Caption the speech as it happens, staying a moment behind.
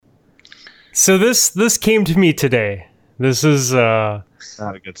So this came to me today. This is not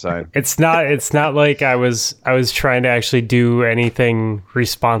a good sign. It's not like I was trying to actually do anything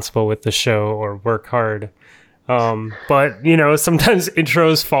responsible with the show or work hard. But you know, sometimes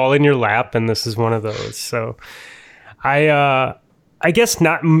intros fall in your lap, and this is one of those. So I guess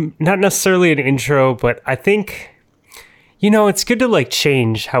not necessarily an intro, but I think, you know, it's good to like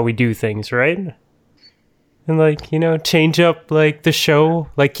change how we do things, right? And like, you know, change up like the show,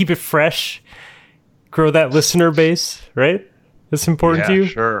 like keep it fresh, grow that listener base, right? That's important to you?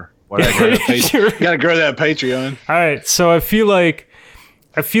 Sure. Whatever. Sure. You gotta grow that Patreon. All right. So I feel like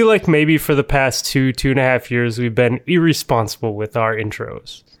maybe for the past 2.5 years, we've been irresponsible with our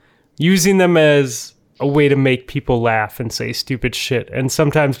intros, using them as a way to make people laugh and say stupid shit, and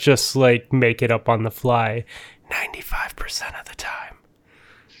sometimes just like make it up on the fly 95% of the time.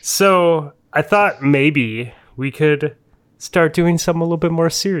 So I thought maybe we could start doing something a little bit more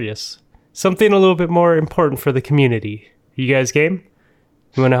serious, something a little bit more important for the community. You guys game?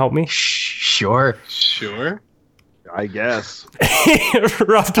 You want to help me? Sure. I guess.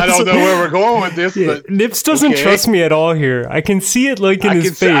 Rob I don't know where we're going with this, but Nips doesn't trust me at all here. I can see it like in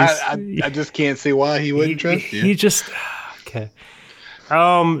his face. I just can't see why he wouldn't trust you. He just okay.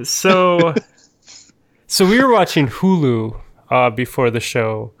 So we were watching Hulu before the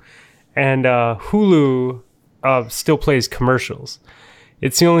show, and Hulu still plays commercials.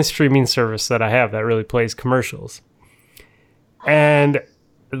 It's the only streaming service that I have that really plays commercials. And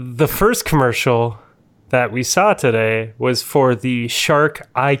the first commercial that we saw today was for the Shark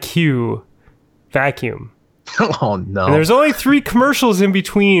IQ vacuum. Oh, no. And there's only 3 commercials in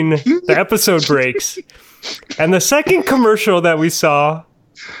between the episode breaks. And the second commercial that we saw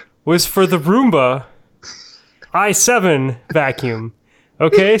was for the Roomba i7 vacuum.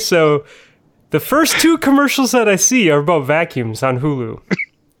 Okay, so the first 2 commercials that I see are about vacuums on Hulu.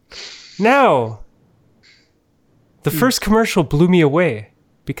 Now, the first commercial blew me away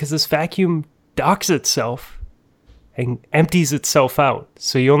because this vacuum docks itself and empties itself out.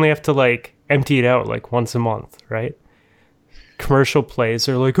 So you only have to like empty it out like once a month, right? Commercial plays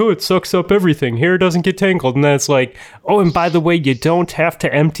are like, oh, it sucks up everything. Hair doesn't get tangled. And then it's like, oh, and by the way, you don't have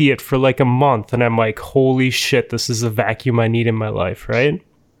to empty it for like a month. And I'm like, holy shit, this is the vacuum I need in my life, right?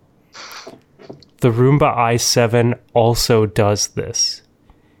 The Roomba i7 also does this.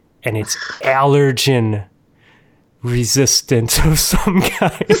 And it's allergen resistant of some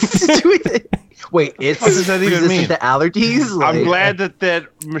kind. Wait, it's What does that even mean? resistant to allergies? I'm glad that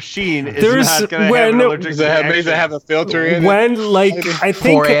machine is not going to have an allergic Does it have a filter in it? When, like, I 4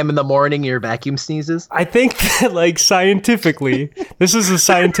 think... a.m. in the morning, your vacuum sneezes? I think that, like, scientifically, this is a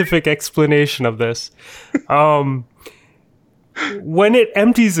scientific explanation of this. When it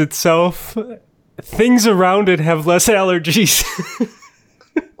empties itself, things around it have less allergies.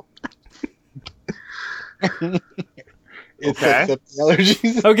 Okay.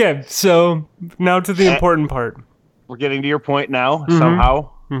 Allergies. Okay, so now to the important part. We're getting to your point now,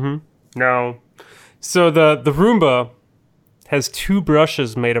 somehow. Now, so the Roomba has 2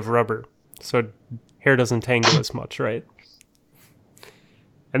 brushes made of rubber, so hair doesn't tangle as much, right?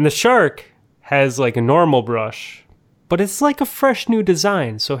 And the Shark has like a normal brush, but it's like a fresh new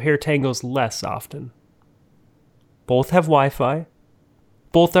design, so hair tangles less often. Both have Wi-Fi.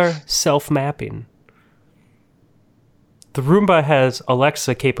 Both are self-mapping. The Roomba has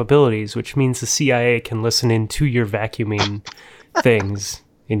Alexa capabilities, which means the CIA can listen in to your vacuuming things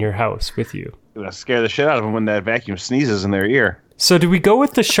in your house with you. You're going to scare the shit out of them when that vacuum sneezes in their ear. So do we go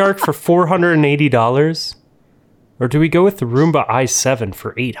with the Shark for $480? Or do we go with the Roomba i7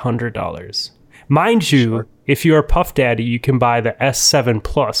 for $800? Mind you, if you are Puff Daddy, you can buy the S7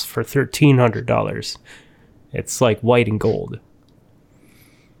 Plus for $1,300. It's like white and gold.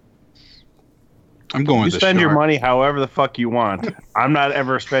 I'm going You with the spend your Shark. money however the fuck you want. I'm not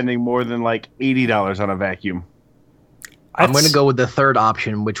ever spending more than like $80 on a vacuum. I'm going to go with the third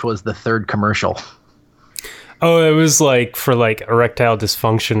option, which was the third commercial. Oh, it was like for like erectile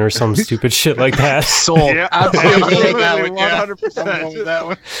dysfunction or some stupid shit like that. Sold. Yeah, I'll take that one. 100%. I'm going with that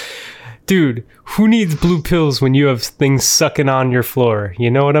one. Dude, who needs blue pills when you have things sucking on your floor?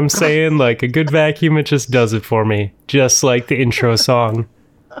 You know what I'm saying? Like a good vacuum, it just does it for me. Just like the intro song.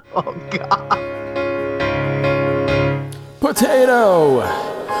 Oh, God. Potato!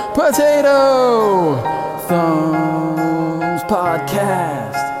 Thumbs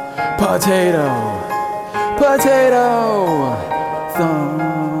Podcast. Potato!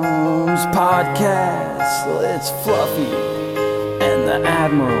 Thumbs Podcast. It's Fluffy and the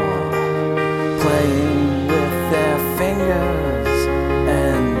Admiral playing with their fingers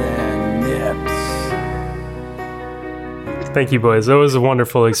and their nips. Thank you, boys. That was a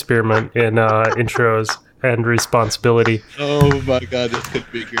wonderful experiment in intros and responsibility. Oh my god, this could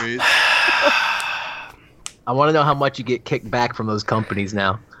be great. I want to know how much you get kicked back from those companies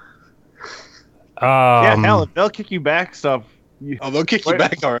now. Yeah, hell, if they'll kick you back stuff. They'll kick you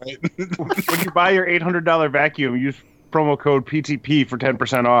back, all right. When you buy your $800 vacuum, use promo code PTP for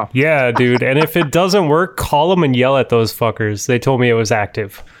 10% off. Yeah, dude. And if it doesn't work, call them and yell at those fuckers. They told me it was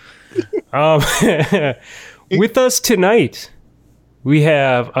active. With us tonight, we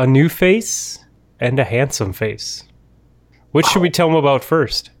have a new face and a handsome face. What should we tell them about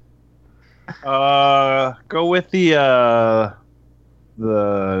first? Go with the I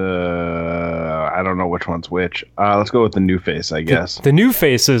don't know which one's which. Let's go with the new face, I guess. The new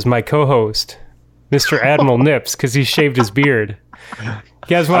face is my co-host, Mr. Admiral Nips, because he shaved his beard. You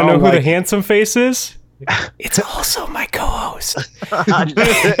guys want to know who the handsome face is? It's also my co-host.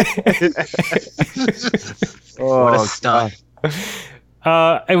 What a stunt.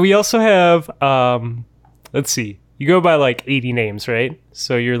 And we also have, let's see, you go by like 80 names, right?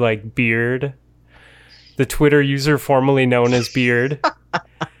 So you're like Beard, the Twitter user formerly known as Beard,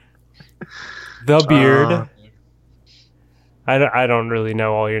 the Beard. I don't really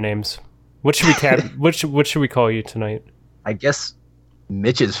know all your names. What should we what should we call you tonight? I guess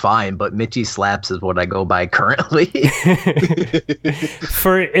Mitch is fine, but Mitchy Slaps is what I go by currently.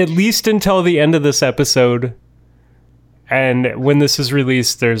 For at least until the end of this episode. And when this is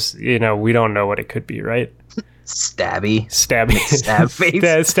released, there's, we don't know what it could be, right? Stabby. Stab face.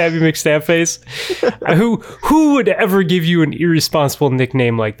 Stabby McStab face. Who would ever give you an irresponsible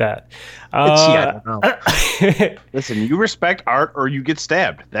nickname like that? I don't know. Listen, you respect art or you get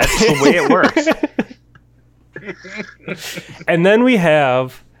stabbed. That's the way it works. And then we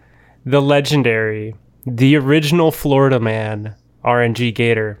have the legendary, the original Florida man, RNG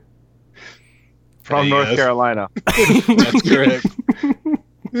Gator. From North Carolina. That's correct.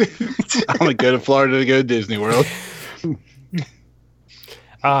 I only go to Florida to go to Disney World.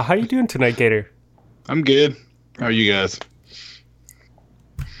 How you doing tonight, Gator? I'm good. How are you guys?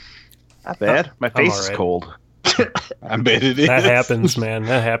 Not bad. My face is cold. I bet it is. That happens, man.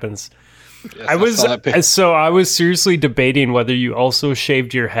 That happens. Yes, I was seriously debating whether you also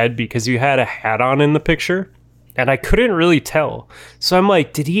shaved your head because you had a hat on in the picture, and I couldn't really tell. So I'm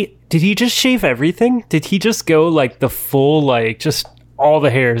like, did he just shave everything? Did he just go like the full, like just all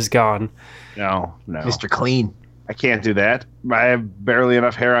the hair is gone? No. Mr. Clean. I can't do that. I have barely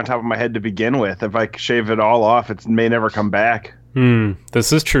enough hair on top of my head to begin with. If I shave it all off, it may never come back.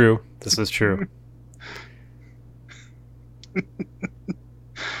 This is true.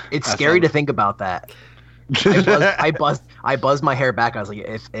 It's scary to think about that. I buzzed my hair back. I was like,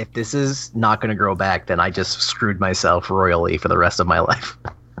 if this is not going to grow back, then I just screwed myself royally for the rest of my life.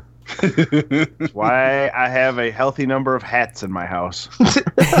 That's why I have a healthy number of hats in my house.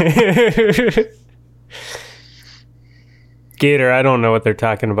 Gator, I don't know what they're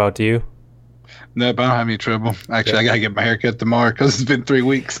talking about. Do you? Nope, I don't have any trouble. Actually, I gotta get my hair cut tomorrow because it's been 3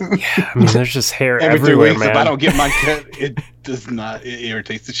 weeks. Yeah, I mean, there's just hair Every 3 everywhere, weeks, man. if I don't get mine cut, it does not. It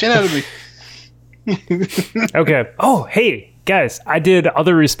irritates the shit out of me. Okay. Oh, hey, guys, I did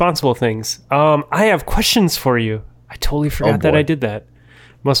other responsible things. I have questions for you. I totally forgot that I did that.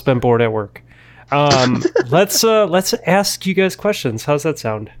 Must have been bored at work. Let's ask you guys questions. How's that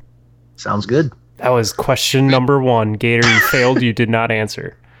sound? Sounds good. That was question number 1. Gator, you failed. You did not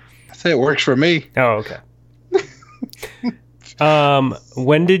answer. I say it works for me. Oh, okay.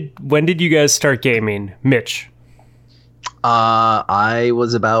 When did you guys start gaming, Mitch? I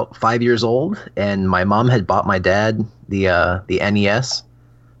was about 5 years old, and my mom had bought my dad the NES,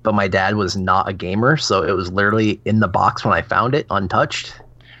 but my dad was not a gamer, so it was literally in the box when I found it, untouched.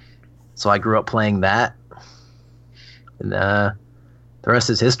 So I grew up playing that, and the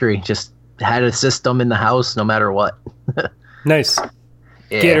rest is history. Just had a system in the house, no matter what. Nice.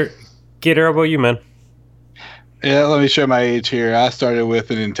 Yeah. Gator, how about you, man? Yeah, let me show my age here. I started with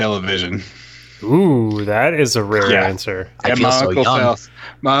an Intellivision. Ooh, that is a rare answer. I At feel my so uncle's young. house.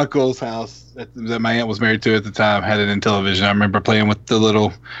 My uncle's house that my aunt was married to at the time had an Intellivision. I remember playing with the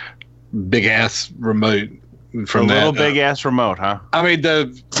little big ass remote from the that. little big ass remote, huh? I mean,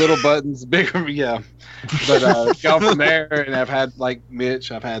 the little buttons, bigger, yeah. But go from there, and I've had, like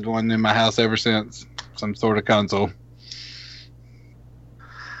Mitch, I've had one in my house ever since. Some sort of console.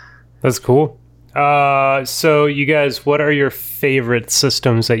 That's cool. So you guys, what are your favorite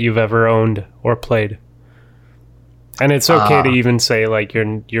systems that you've ever owned or played? And it's okay to even say like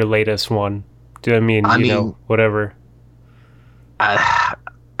your latest one. I mean, whatever. I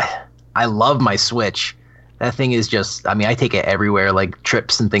love my Switch. That thing is just, I take it everywhere, like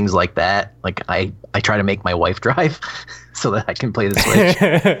trips and things like that. Like I try to make my wife drive. so that I can play the Switch.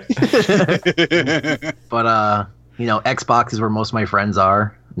 But Xbox is where most of my friends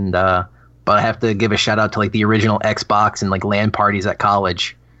are, and but I have to give a shout out to like the original Xbox and like LAN parties at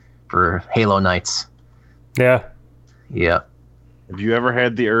college for Halo nights. Yeah. Yeah. Have you ever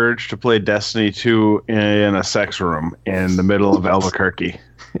had the urge to play Destiny 2 in a sex room in the middle of Albuquerque?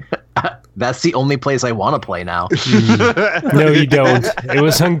 That's the only place I want to play now. No, you don't. It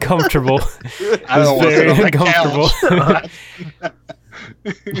was uncomfortable. I don't want to Very sit on the uncomfortable.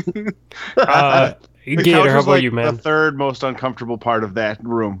 The Gator, couch how was about like you, man? The third most uncomfortable part of that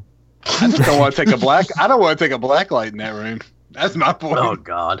room. I just don't want to take a black. I don't want to take a black light in that room. That's my point. Oh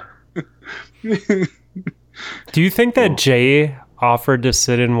God. Do you think that Jay offered to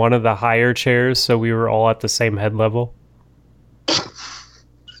sit in one of the higher chairs so we were all at the same head level?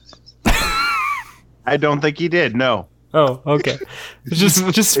 I don't think he did. No. Oh, okay. just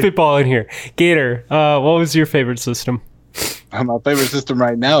spitballing here. Gator, what was your favorite system? My favorite system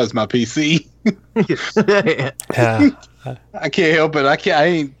right now is my PC. Yeah. I can't help it. I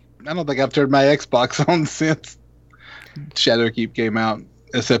don't think I've turned my Xbox on since Shadowkeep came out,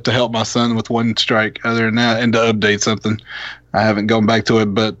 except to help my son with One Strike. Other than that, and to update something, I haven't gone back to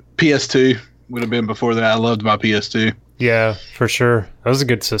it. But PS2 would have been before that. I loved my PS2. Yeah, for sure. That was a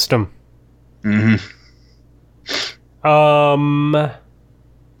good system. Mm-hmm.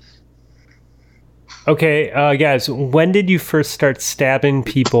 Okay, guys, when did you first start stabbing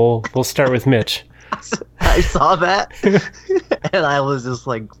people? We'll start with Mitch. I saw that, and I was just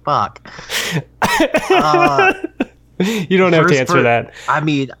like, "Fuck." You don't have to answer that. I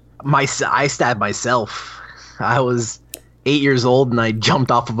mean, I stabbed myself. I was 8 years old, and I jumped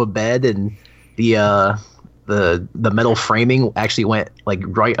off of a bed, and the metal framing actually went like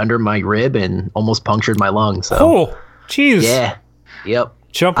right under my rib and almost punctured my lung. So, Oh, jeez. yeah, yep.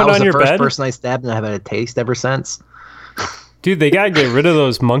 Jumping I was on the your first bed? person I stabbed, and I've had a taste ever since. Dude, they gotta get rid of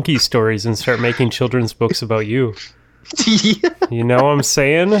those monkey stories and start making children's books about you. You know what I'm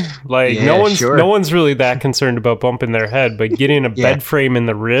saying? Like, Yeah, no sure. one's really that concerned about bumping their head, but getting a Yeah. bed frame in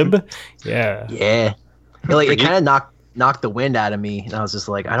the rib, yeah. Yeah. It kind of knocked the wind out of me, and I was just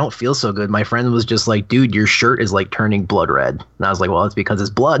like, I don't feel so good. My friend was just like, dude, your shirt is like turning blood red. And I was like, well, it's because it's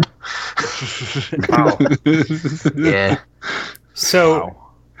blood. Wow. Yeah. So, Wow.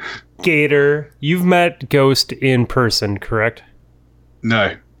 Gator, you've met Ghost in person, correct?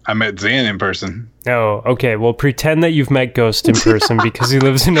 No, I met Zan in person. Oh, okay. Well, pretend that you've met Ghost in person because he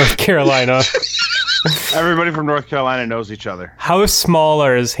lives in North Carolina. Everybody from North Carolina knows each other. How small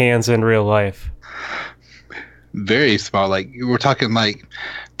are his hands in real life? Very small. Like, we're talking like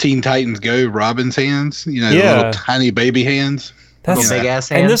Teen Titans Go Robin's hands. You know, Yeah. little tiny baby hands. That's Little big ass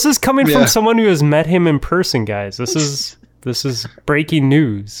hand. And this is coming from Yeah. someone who has met him in person, guys. This is breaking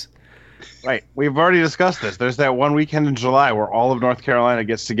news. Right. We've already discussed this. There's that one weekend in July where all of North Carolina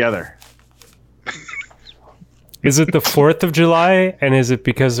gets together. Is it the 4th of July, and is it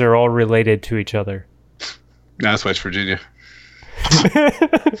because they're all related to each other? No, that's West Virginia.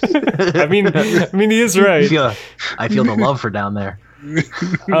 I mean, he is right. I feel the love for down there.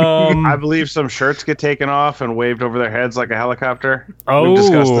 I believe some shirts get taken off and waved over their heads like a helicopter. Oh. We've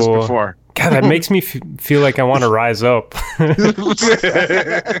discussed this before. God, that makes me feel like I want to rise up.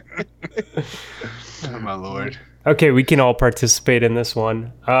 Oh, my Lord. Okay, we can all participate in this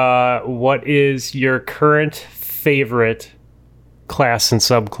one. What is your current favorite class and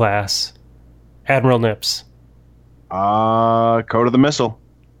subclass? Admiral Nips. Code of the Missile.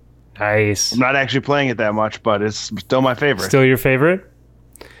 Nice. I'm not actually playing it that much, but it's still my favorite. Still your favorite?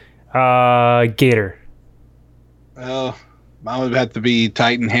 Gator. Well, mine would have to be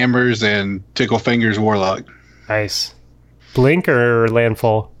Titan Hammers and Tickle Fingers Warlock. Nice. Blink or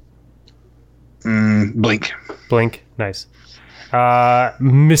Landfall? Blink. Blink. Nice.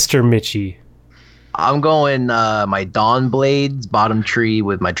 Mr. Mitchie. I'm going my Dawn Blades bottom tree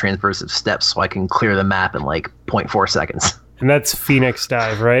with my transversive steps so I can clear the map in like 0.4 seconds. And that's Phoenix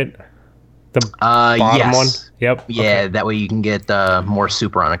Dive, right? The bottom yes. one? Yep. Yeah, Okay. that way you can get more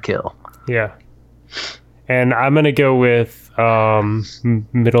super on a kill. Yeah. And I'm going to go with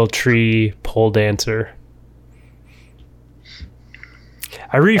Middle Tree Pole Dancer.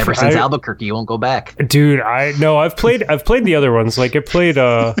 Ever since Albuquerque, you won't go back. Dude, I've played the other ones. Like I played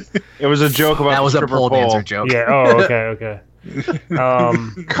It was a joke about That was the a stripper pole dancer joke. yeah, oh okay.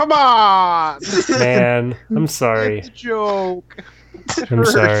 Come on! Man, I'm sorry. It's a joke. It I'm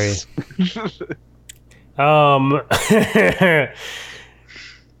hurts. sorry.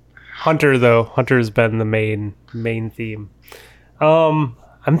 Hunter's been the main theme. I'm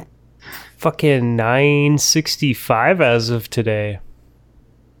fucking 965 as of today.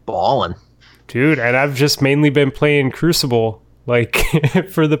 Ballin'. Dude, and I've just mainly been playing Crucible, like,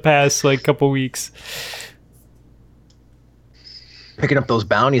 for the past, like, couple weeks. Picking up those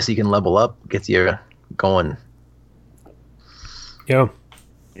bounties so you can level up gets you going. Yeah.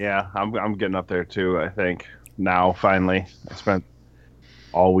 Yeah, I'm getting up there too, I think. Now, finally. I spent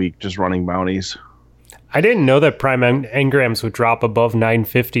all week just running bounties. I didn't know that prime engrams would drop above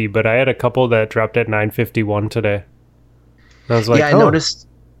 950, but I had a couple that dropped at 951 today. I was like, yeah, I noticed.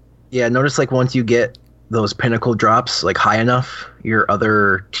 Yeah, I noticed like once you get those pinnacle drops like high enough, your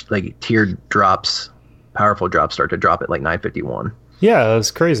other like tiered drops, powerful drops start to drop at like 951. Yeah, that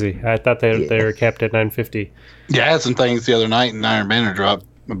was crazy. I thought they were capped at 950. Yeah, I had some things the other night and Iron Banner dropped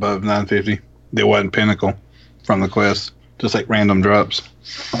above 950. They wasn't pinnacle from the quest, just like random drops.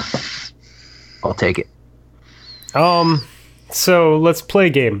 I'll take it. So let's play a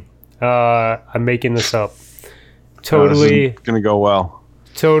game. I'm making this up. Totally, This is gonna go well.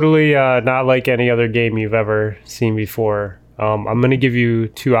 totally not like any other game you've ever seen before. I'm gonna give you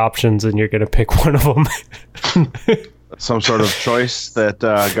two options, and you're gonna pick one of them. Some sort of choice that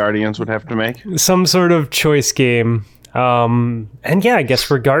Guardians would have to make. Some sort of choice game. And yeah, I guess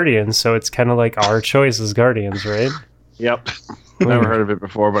we're Guardians, so it's kind of like our choice as Guardians, right? Yep. Never heard of it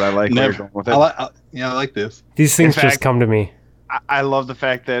before, but I like where you're going with it. I like this. These things In fact- just come to me. I love the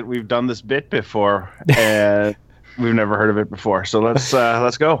fact that we've done this bit before and we've never heard of it before. So let's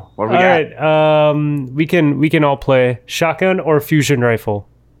go. What do we All got? right, we can all play shotgun or fusion rifle.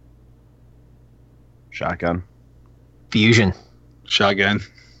 Shotgun. Fusion. Shotgun.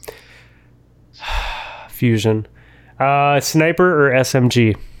 Fusion. Sniper or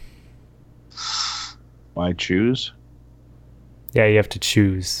SMG? Why choose? Yeah, you have to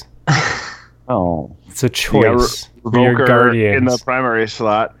choose. Oh, It's a choice. for your Revoker Guardians. in the primary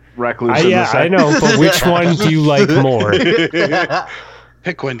slot. Recluse in the Yeah, I second. know, but which one do you like more?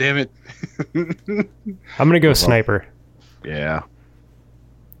 Pick one, damn it. I'm gonna go sniper. Yeah.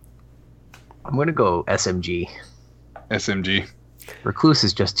 I'm gonna go SMG. SMG. Recluse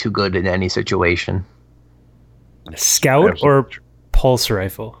is just too good in any situation. Scout or pulse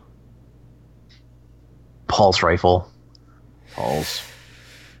rifle? Pulse rifle. Pulse.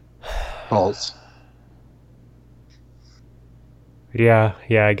 Pulse. Yeah,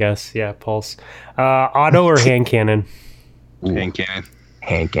 I guess. Yeah, pulse. Auto or hand cannon? Hand cannon.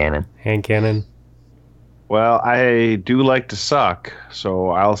 Hand cannon. Hand cannon. Well, I do like to suck, so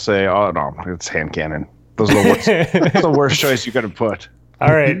I'll say, oh no, it's hand cannon. Those are the worst. That's the worst choice you could have put.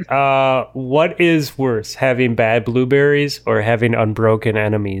 All right. What is worse, having bad blueberries or having unbroken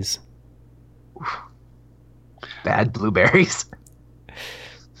enemies? Bad blueberries.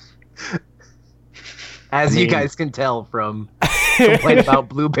 As you guys can tell from Complain About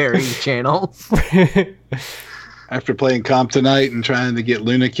Blueberries channel. After playing comp tonight and trying to get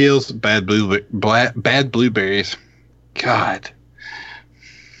Luna kills, bad blueberries. God.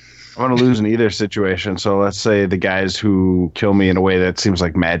 I'm going to lose in either situation, so let's say the guys who kill me in a way that seems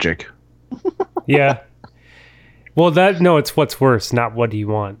like magic. Yeah. Well, it's what's worse, not what do you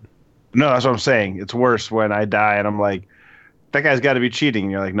want. No, that's what I'm saying. It's worse when I die and I'm like, that guy's got to be cheating.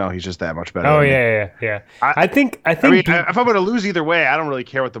 And you're like, no, he's just that much better. Oh than me. yeah. I I think I mean, if I'm going to lose either way, I don't really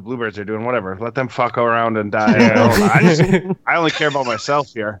care what the bluebirds are doing. Whatever. Let them fuck around and die. Yeah. I only care about myself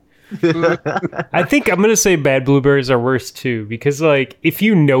here. I think I'm gonna say bad blueberries are worse too, because like if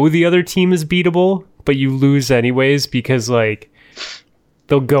you know the other team is beatable, but you lose anyways because like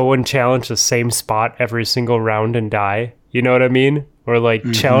they'll go and challenge the same spot every single round and die. You know what I mean? Or like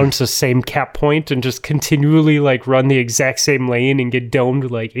challenge the same cap point and just continually like run the exact same lane and get domed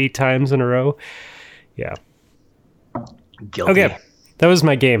like 8 times in a row. Yeah. Guilty. Okay. That was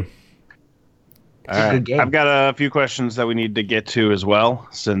my game. All a right. good game. I've got a few questions that we need to get to as well,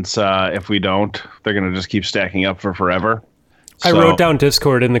 since if we don't, they're going to just keep stacking up for forever. I So- wrote down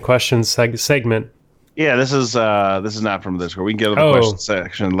Discord in the questions segment. Yeah, this is not from Discord. We can get to the Oh. question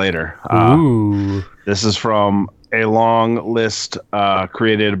section later. Ooh. This is from a long list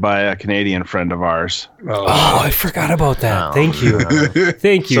created by a Canadian friend of ours. Oh, I forgot about that. Oh, Thank you.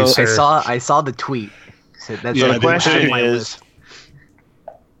 Thank you, So sir. I saw the tweet. So that's Yeah, So I the did question too. my is, list.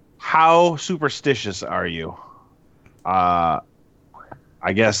 how superstitious are you? I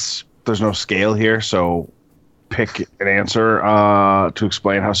guess there's no scale here, so pick an answer to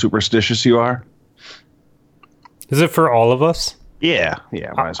explain how superstitious you are. Is it for all of us? Yeah. Might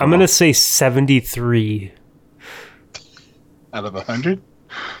as I'm well. going to say 73. Out of 100?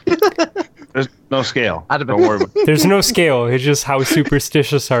 There's no scale. Out of Don't worry about it. There's no scale. It's just how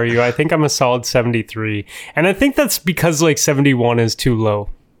superstitious are you? I think I'm a solid 73. And I think that's because like 71 is too low.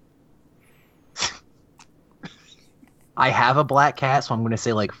 I have a black cat, so I'm going to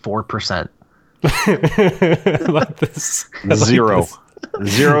say like 4%. I like this. I like Zero. this.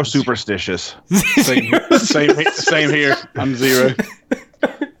 Zero superstitious. Same here. I'm 0.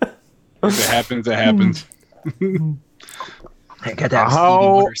 If it happens, it happens. I got to have How-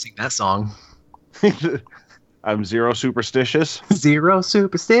 Stevie Wonder sing that song. I'm zero superstitious. Zero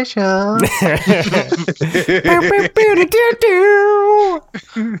superstition.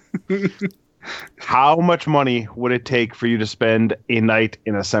 How much money would it take for you to spend a night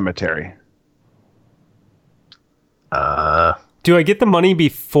in a cemetery? Do I get the money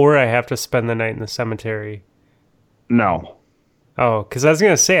before I have to spend the night in the cemetery? No. Oh, because I was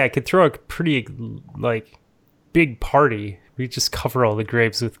gonna say I could throw a pretty like big party. We just cover all the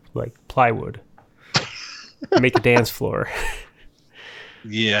graves with like plywood, make a dance floor.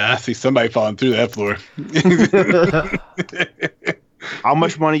 Yeah, I see somebody falling through that floor. How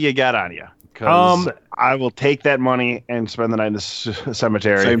much money you got on you? Because I will take that money and spend the night in the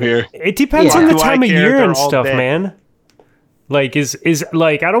cemetery. Same here. It depends Yeah. on the Do I time of care? year They're and all stuff, dead. man. Like is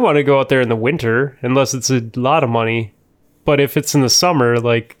like I don't want to go out there in the winter unless it's a lot of money. But if it's in the summer,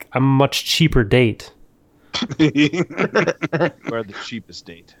 like I'm a much cheaper date. Where the cheapest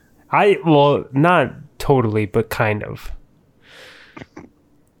date. Well, not totally, but kind of.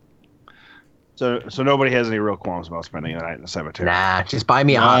 So nobody has any real qualms about spending a night in the cemetery. Nah, just buy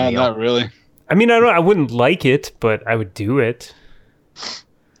me a hot Nah, meal. not really. I mean, I wouldn't like it, but I would do it.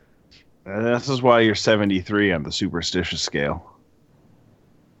 And this is why you're 73 on the superstitious scale.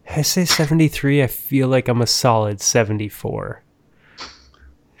 I say 73, I feel like I'm a solid 74.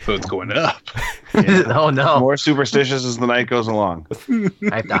 So it's going up. Oh no, More superstitious as the night goes along.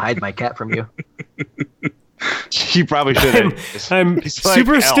 I have to hide my cat from you. You probably should. I'm He's like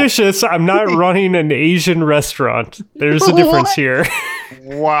superstitious. I'm not running an Asian restaurant. There's a difference here.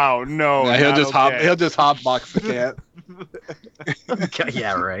 Wow, no. Nah, he'll not just okay. He'll just hop box the cat.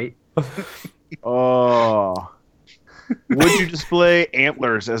 Yeah, right. Oh. Would you display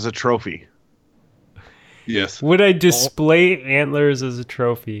antlers as a trophy? Yes. Would I display antlers as a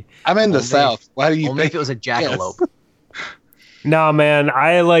trophy? I'm in the Only- South. Why do you Only think if it was a jackalope. Nah, man.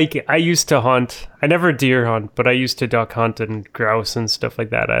 I used to hunt. I never deer hunt, but I used to duck hunt and grouse and stuff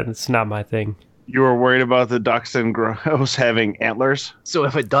like that. It's not my thing. You were worried about the ducks and grouse having antlers? So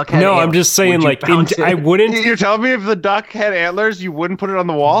if a duck had No, I'm antlers, just saying, would you like, bounce I it? wouldn't. You're telling me if the duck had antlers, you wouldn't put it on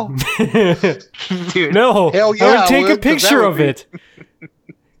the wall? Dude, No, Hell yeah, I I would take would, a 'cause that picture would of be- it.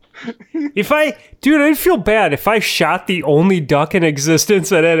 Dude, I'd feel bad if I shot the only duck in existence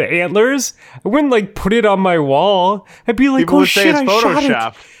that had antlers. I wouldn't like put it on my wall. I'd be like, People oh would say shit, it's I shot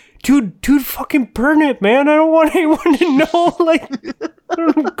photoshopped. it. Dude, fucking burn it, man. I don't want anyone to know. Like, I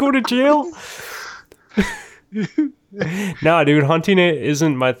don't go to jail. Nah, dude, hunting it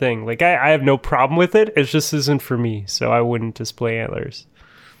isn't my thing. Like, I have no problem with it. It just isn't for me, so I wouldn't display antlers.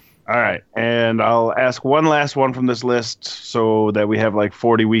 All right, and I'll ask one last one from this list so that we have like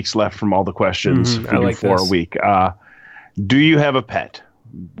 40 weeks left from all the questions. Mhm, We I do like 4 this. a week. Do you have a pet?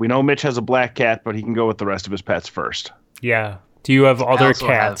 We know Mitch has a black cat, but he can go with the rest of his pets first. Yeah. Do you have other also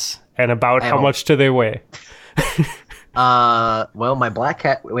cats? And about I how have- much do they weigh? well, my black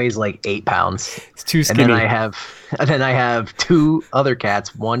cat weighs like 8 pounds. It's too And skinny. then I have 2 other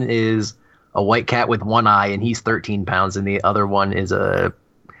cats. One is a white cat with one eye, and he's 13 pounds, and the other one is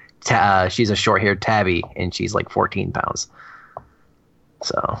she's a short-haired tabby, and she's like 14 pounds.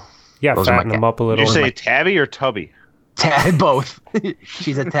 So Yeah, those are my fatten them up a Did little. you say tabby or tubby? both.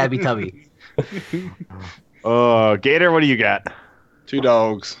 She's a tabby tubby. Gator, what do you got? 2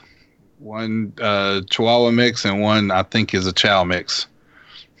 dogs. One Chihuahua mix and one I think is a Chow mix.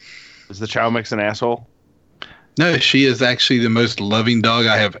 Is the chow mix an asshole? No, she is actually the most loving dog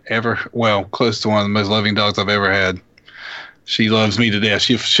I have ever. Well, close to one of the most loving dogs I've ever had. She loves me to death.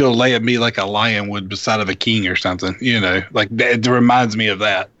 She'll lay at me like a lion would beside of a king or something. You know, like that. It reminds me of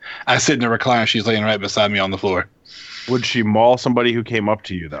that. I sit in the recliner. She's laying right beside me on the floor. Would she maul somebody who came up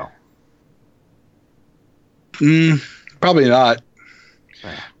to you, though? Probably not.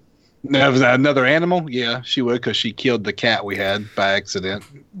 Now, if it was another animal, yeah, she would, because she killed the cat we had by accident.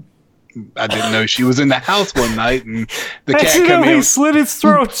 I didn't know she was in the house one night, and the cat come accidentally in. slit its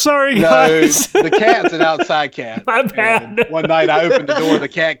throat. Sorry, No, guys. the cat's an outside cat. My bad. And one night I opened the door, the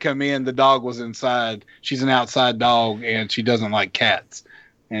cat come in, the dog was inside. She's an outside dog, and she doesn't like cats,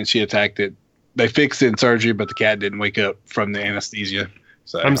 and she attacked it. They fixed it in surgery, but the cat didn't wake up from the anesthesia.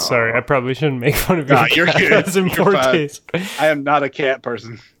 So I'm sorry. I probably shouldn't make fun of your Nah, you're cat. good. That's in You're poor fine. taste. I am not a cat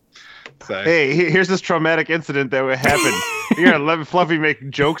person. So Hey, here's this traumatic incident that happened. You're gonna let Fluffy make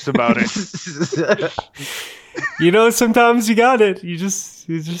jokes about it. You know, sometimes you got it.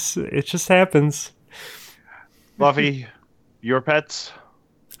 It just happens. Fluffy, your pets?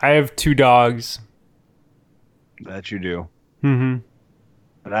 I have 2 dogs. That you do. Mm-hmm.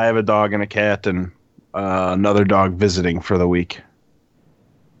 And I have a dog and a cat and another dog visiting for the week.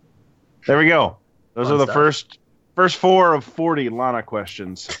 There we go. Those Fun are the stuff. first 4 of 40 Lana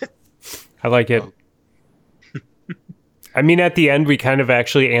questions. I like it. I mean, at the end, we kind of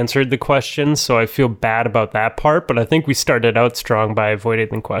actually answered the questions, so I feel bad about that part, but I think we started out strong by avoiding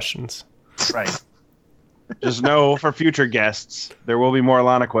the questions. Right. Just know for future guests, there will be more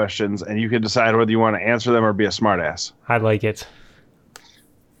Lana questions, and you can decide whether you want to answer them or be a smartass. I like it.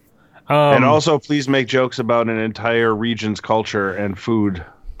 And also, please make jokes about an entire region's culture and food.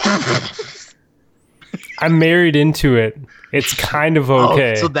 I'm married into it. It's kind of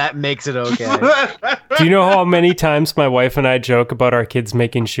okay. Oh, so that makes it okay. Do you know how many times my wife and I joke about our kids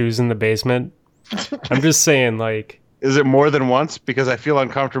making shoes in the basement? I'm just saying, like, Is it more than once? Because I feel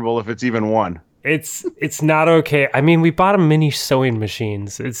uncomfortable if it's even one. it's not okay. I mean, we bought them mini sewing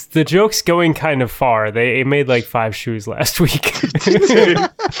machines. It's the joke's going kind of far. They made like 5 shoes last week.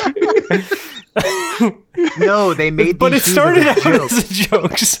 No, they made But these it shoes started as a out joke. as a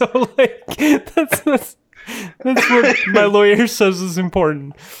joke, so like that's what my lawyer says is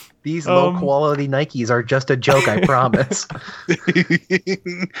important. These low quality Nikes are just a joke, I promise.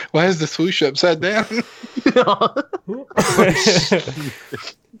 Why is the swoosh upside down?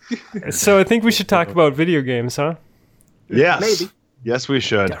 So I think we should talk about video games, huh? Yes. Maybe. Yes, we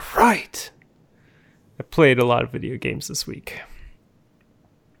should. Right. I played a lot of video games this week.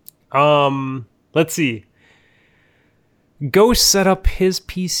 Let's see. Ghost set up his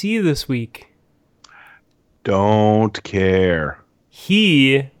PC this week. Don't care.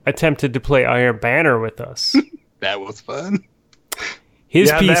 He attempted to play Iron Banner with us. That was fun. His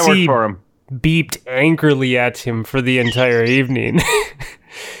Yeah, that worked for PC him. beeped angrily at him for the entire evening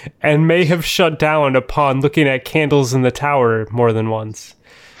and may have shut down upon looking at candles in the tower more than once.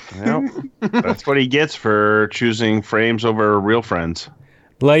 Yep. That's what he gets for choosing frames over real friends.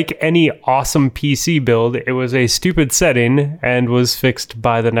 Like any awesome PC build, it was a stupid setting and was fixed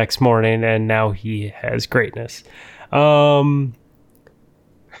by the next morning, and now he has greatness.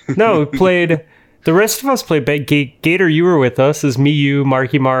 No, we played... The rest of us played Gator, you were with us. Is me, you,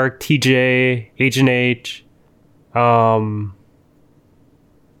 Marky Mark, TJ, Agent H. We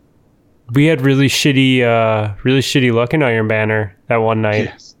had really shitty luck in Iron Banner that one night.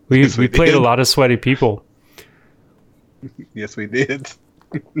 Yes. We Yes, we played did. a lot of sweaty people. Yes, we did.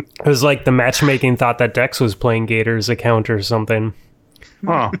 It was like the matchmaking thought that Dex was playing Gator's account or something.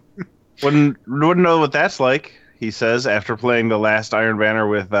 Huh. Wouldn't know what that's like, he says, after playing the last Iron Banner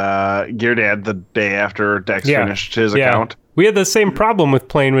with Gear Dad the day after Dex finished his account. We had the same problem with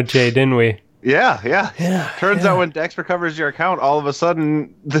playing with Jay, didn't we? Yeah. Turns out when Dex recovers your account, all of a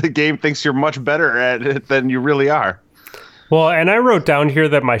sudden the game thinks you're much better at it than you really are. Well, and I wrote down here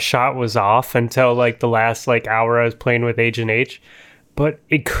that my shot was off until like the last like hour I was playing with Agent H. But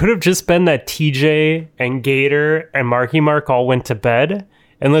it could have just been that TJ and Gator and Marky Mark all went to bed.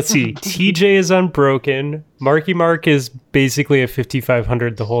 And let's see, TJ is unbroken. Marky Mark is basically at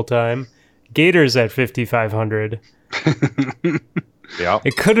 5,500 the whole time. Gator's at 5,500. Yeah.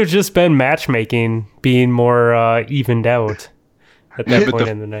 It could have just been matchmaking being more evened out at that but point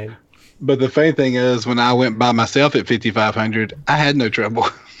in the night. But the funny thing is, when I went by myself at 5,500, I had no trouble.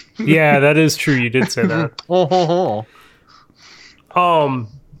 Yeah, that is true. You did say that.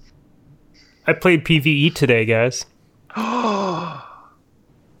 I played PvE today, guys.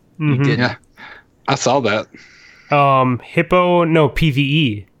 You did. Yeah, I saw that.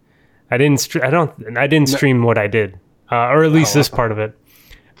 PvE. I didn't stream what I did, or at least this part of it.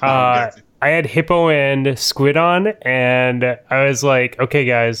 I had Hippo and Squid on, and I was like, okay,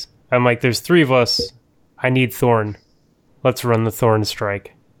 guys. I'm like, there's 3 of us. I need Thorn. Let's run the Thorn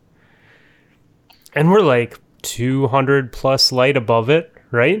strike. And we're like 200 plus light above it,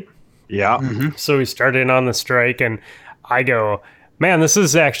 right? Yeah. So we started on the strike, and I go, man, this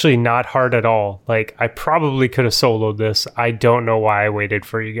is actually not hard at all. Like, I probably could have soloed this. I don't know why I waited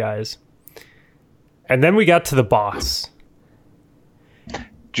for you guys. And then we got to the boss. Did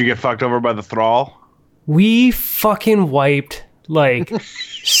you get fucked over by the thrall? We fucking wiped, like,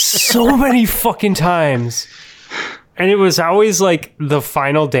 so many fucking times. And it was always, like, the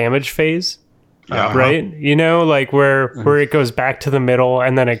final damage phase. Yeah. Right? You know, like where it goes back to the middle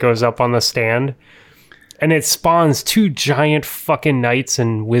and then it goes up on the stand. And it spawns 2 giant fucking knights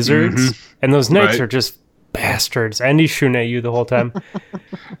and wizards. And those knights Right. are just bastards. And he's shooting at you the whole time.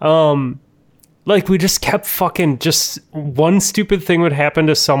 Like, we just kept fucking, just one stupid thing would happen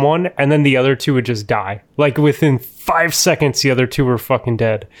to someone, and then the other two would just die. Like, within 5 seconds, the other two were fucking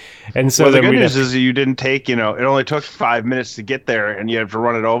dead. And so Well, the then good we'd news have- is you didn't take, it only took 5 minutes to get there, and you have to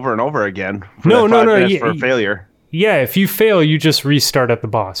run it over and over again. For No, that no, 5 no, minutes yeah, for a failure. yeah, if you fail, you just restart at the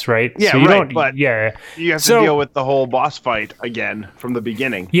boss, right? Yeah, so you right, don't, but- yeah. You have to So- deal with the whole boss fight again from the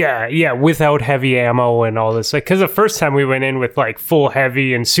beginning. Yeah, without heavy ammo and all this. Like, because the first time we went in with like full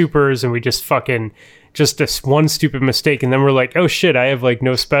heavy and supers, and we just fucking just this one stupid mistake, and then we're like, oh shit, I have like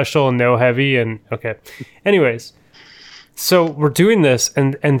no special and no heavy, and okay. Anyways, so we're doing this,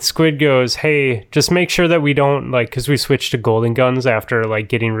 and Squid goes, hey, just make sure that we don't like, because we switched to golden guns after like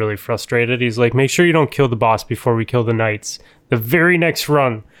getting really frustrated. He's like, make sure you don't kill the boss before we kill the knights. The very next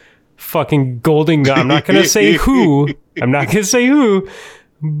run, fucking golden gun. I'm not gonna say who.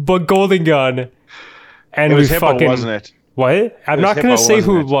 But golden gun. And It was we Hippo, fucking wasn't it? what? I'm was not gonna Hippo, say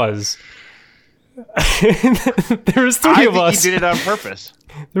who it wasn't was. There was three I of think us. he did it on purpose.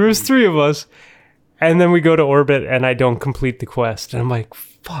 There was three of us. And then we go to orbit and I don't complete the quest. And I'm like,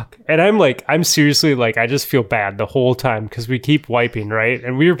 fuck. And I'm seriously like, I just feel bad the whole time because we keep wiping, right?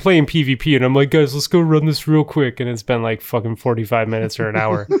 And we were playing PvP and I'm like, guys, let's go run this real quick. And it's been like fucking 45 minutes or an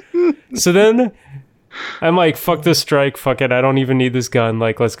hour. So then I'm like, fuck this strike. Fuck it. I don't even need this gun.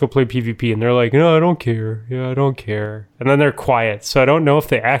 Like, let's go play PvP. And they're like, no, I don't care. Yeah, I don't care. And then they're quiet. So I don't know if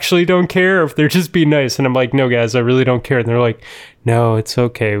they actually don't care or if they're just being nice. And I'm like, no, guys, I really don't care. And they're like, no, it's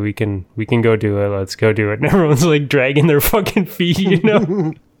okay. We can go do it. Let's go do it. And everyone's like dragging their fucking feet, you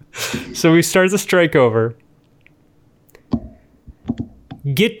know? So we start the strike over.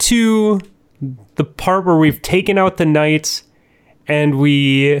 Get to the part where we've taken out the knights and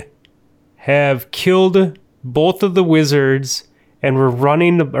we have killed both of the wizards and we're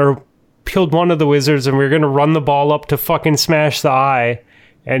or killed one of the wizards and we're going to run the ball up to fucking smash the eye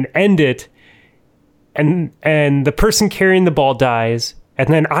and end it. And the person carrying the ball dies, and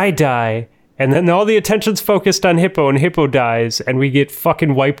then I die, and then all the attention's focused on Hippo, and Hippo dies, and we get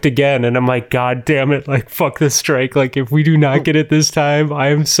fucking wiped again, and I'm like, God damn it, like, fuck this strike, like, if we do not get it this time, I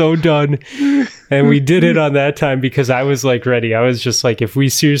am so done. And we did it on that time because I was, like, ready. I was just like, if we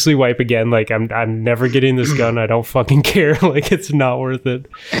seriously wipe again, like, I'm never getting this gun, I don't fucking care, like, it's not worth it.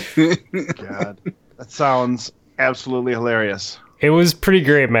 God, that sounds absolutely hilarious. It was pretty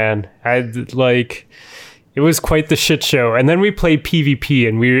great, man. It was quite the shit show. And then we played PvP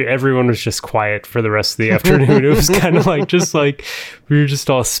and everyone was just quiet for the rest of the afternoon. It was kind of like, we were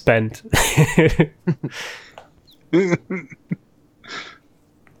just all spent.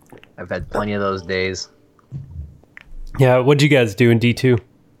 I've had plenty of those days. Yeah, what'd you guys do in D2?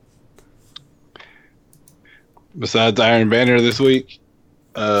 Besides Iron Banner this week,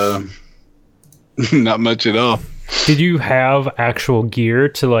 not much at all. Did you have actual gear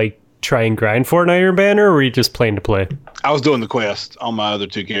to like try and grind for an Iron Banner, or were you just playing to play? I was doing the quest on my other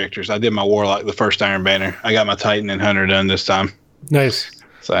two characters. I did my Warlock, the first Iron Banner. I got my Titan and Hunter done this time. Nice.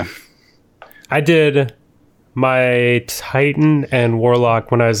 So I did my Titan and Warlock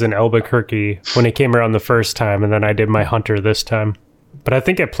when I was in Albuquerque when it came around the first time, and then I did my Hunter this time. But I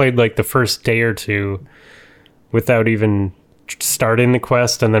think I played like the first day or two without even starting the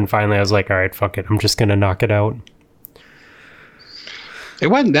quest, and then finally I was like, all right, fuck it, I'm just gonna knock it out. it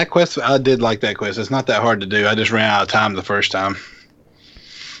wasn't that quest. I did like that quest. It's not that hard to do. I just ran out of time the first time.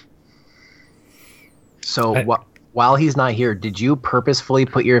 So while he's not here, did you purposefully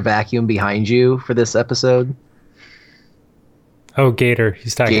put your vacuum behind you for this episode? Oh, Gator,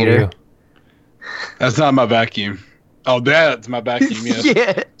 he's talking Gator? to you. That's not my vacuum. Oh, that's my vacuum. Yes.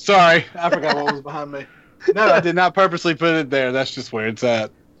 Yeah. Sorry, I forgot what was behind me. No, I did not purposely put it there. That's just where it's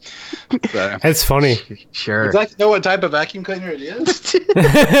at. So. It's funny. Sure. Would you like to know what type of vacuum cleaner it is?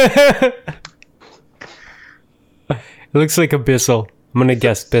 It looks like a Bissell. I'm gonna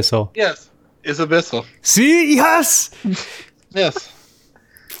guess Bissell. Yes, it's a Bissell. See, yes. Yes.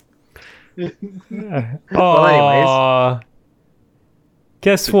 Oh,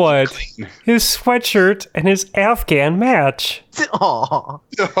 guess what? His sweatshirt and his Afghan match. Aw.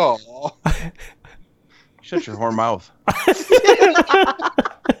 Oh. Shut your whore mouth.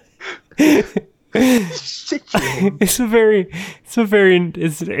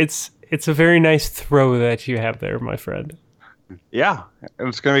 It's a very nice throw that you have there, my friend. Yeah,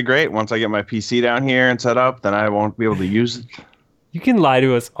 it's going to be great. Once I get my PC down here and set up, then I won't be able to use it. You can lie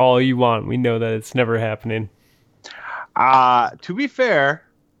to us all you want. We know that it's never happening. To be fair,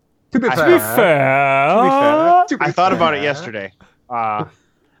 To be fair, I thought about it yesterday, but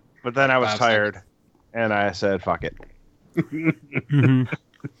then I was 5 tired, and I said, fuck it. Mhm.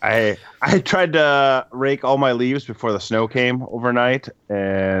 I tried to rake all my leaves before the snow came overnight,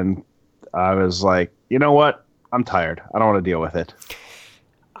 and I was like, you know what? I'm tired. I don't want to deal with it.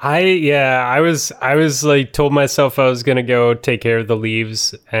 I was like told myself I was gonna go take care of the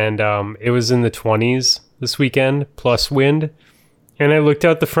leaves, and it was in the 20s this weekend plus wind, and I looked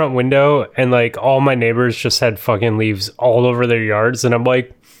out the front window and like all my neighbors just had fucking leaves all over their yards, and I'm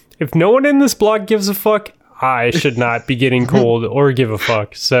like, if no one in this block gives a fuck, I should not be getting cold or give a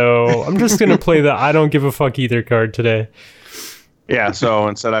fuck. So I'm just gonna play the I don't give a fuck either card today. Yeah, so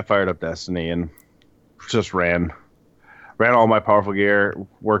instead I fired up Destiny and just ran all my powerful gear,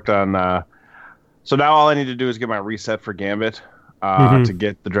 worked on so now all I need to do is get my reset for Gambit to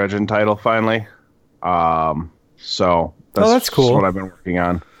get the Dredgen title finally. So that's cool. What I've been working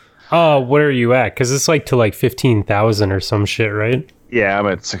on. Where are you at? Because it's like to like 15,000 or some shit, right? Yeah, I'm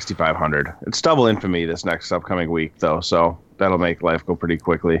at 6,500. It's double infamy this next upcoming week though, so that'll make life go pretty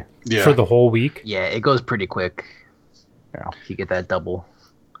quickly. Yeah. For the whole week? Yeah, it goes pretty quick. Yeah. You get that double.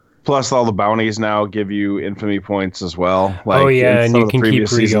 Plus, all the bounties now give you infamy points as well. Oh, yeah, in and some you of the can keep previous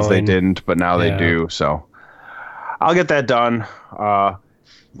seasons they regoing. didn't, but now they Yeah. do. So I'll get that done.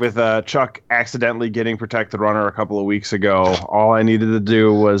 With Chuck accidentally getting Protect the Runner a couple of weeks ago, all I needed to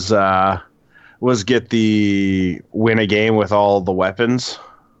do was get the win a game with all the weapons.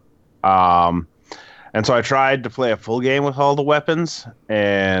 And so I tried to play a full game with all the weapons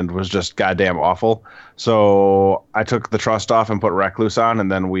and was just goddamn awful. So I took the Trust off and put Recluse on,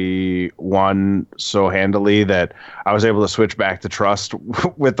 and then we won so handily that I was able to switch back to Trust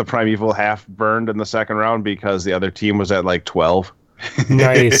with the Primeval half burned in the second round because the other team was at like 12.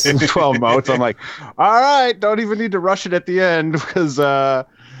 Nice. 12 motes. I'm like, all right, don't even need to rush it at the end because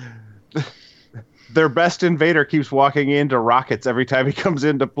their best invader keeps walking into rockets every time he comes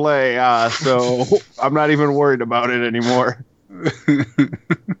into play. So I'm not even worried about it anymore.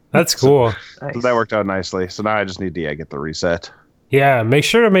 That's cool. Nice. So that worked out nicely. So now I just need to get the reset. Yeah, make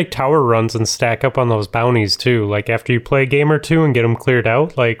sure to make tower runs and stack up on those bounties too. Like after you play a game or two and get them cleared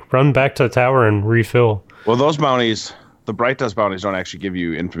out, like run back to the tower and refill. Well, those bounties, the Bright Dust bounties, don't actually give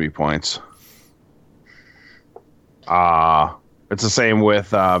you infamy points. It's the same with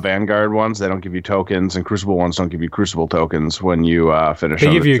Vanguard ones. They don't give you tokens, and Crucible ones don't give you Crucible tokens when you finish. They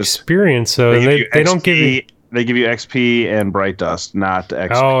them. give you It's just- experience, so they don't give you. They give you XP and Bright Dust, not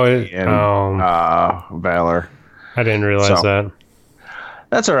XP and Valor. I didn't realize So- that.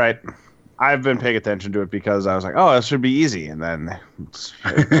 That's all right. I've been paying attention to it because I was like, oh, this should be easy. And then not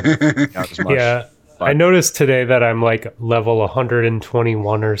as much. Yeah, but- I noticed today that I'm like level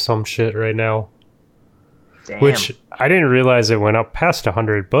 121 or some shit right now, Damn. which I didn't realize it went up past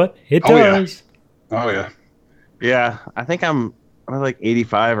 100, but it Oh, yeah. does. Oh yeah. Yeah, I think I'm at like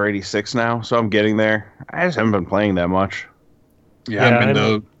 85 or 86 now, so I'm getting there. I just haven't been playing that much. Yeah, I'm in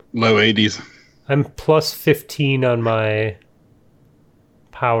the low 80s. I'm plus 15 on my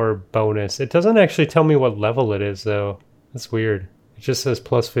power bonus. It doesn't actually tell me what level it is, though. That's weird. It just says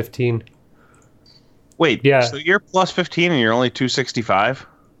plus 15. Wait, Yeah. so you're plus 15 and you're only 265?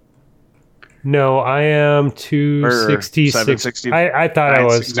 No, I am 266. 760 I thought I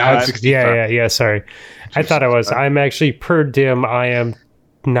was. 965. Yeah, sorry. I thought I was. I'm actually, per dim, I am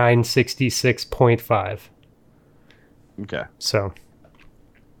 966.5. Okay. So,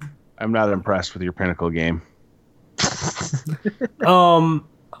 I'm not impressed with your Pinnacle game.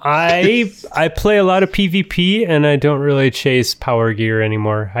 I play a lot of PvP and I don't really chase power gear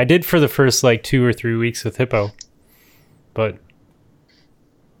anymore. I did for the first like 2 or 3 weeks with Hippo, but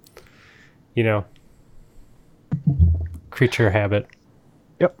you know, creature habit.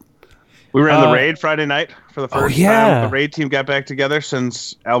 Yep. We ran the raid Friday night for the first yeah. time. The raid team got back together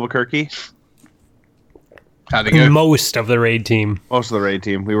since Albuquerque. How'd it go? Most of the raid team. Most of the raid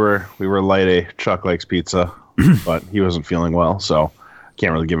team. We were light a Chuck likes pizza, but he wasn't feeling well, so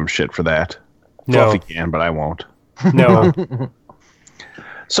can't really give him shit for that. No. Fluffy can, but I won't. No.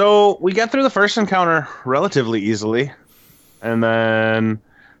 So we got through the first encounter relatively easily, and then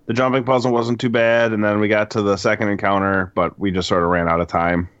the jumping puzzle wasn't too bad, and then we got to the second encounter, but we just sort of ran out of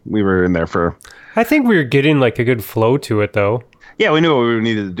time. We were in there for... I think we were getting like a good flow to it though. Yeah, we knew what we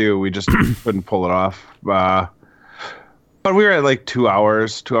needed to do. We just couldn't pull it off. But we were at like 2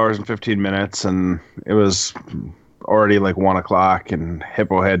 hours and 15 minutes, and it was already like 1 o'clock, and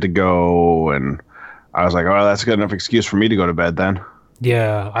Hippo had to go, and I was like, oh, that's a good enough excuse for me to go to bed then.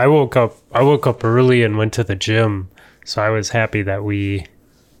 Yeah, I woke up early and went to the gym, so I was happy that we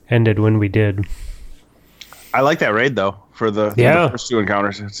ended when we did. I like that raid though for the first 2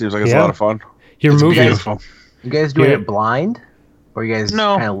 encounters. It seems like it's a Yeah. lot of fun. You're It's moving. beautiful. You guys doing Yeah. it blind? Or you guys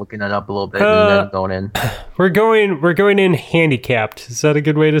No. kind of looking it up a little bit and then going in? We're going in handicapped. Is that a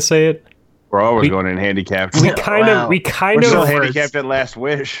good way to say it? We're always going in handicapped. we kind Wow. of we We're kind still of handicapped at Last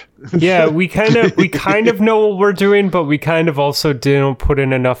Wish. yeah, we kind of know what we're doing, but we kind of also didn't put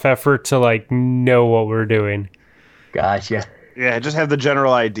in enough effort to like know what we're doing. Gotcha. Yeah, just have the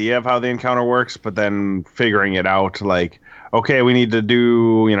general idea of how the encounter works, but then figuring it out. Like, okay, we need to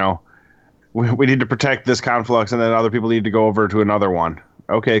do, we need to protect this conflux, and then other people need to go over to another one.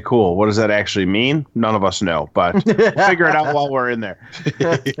 Okay, cool. What does that actually mean? None of us know, but we'll figure it out while we're in there.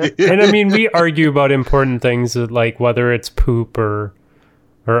 And I mean, we argue about important things like whether it's poop or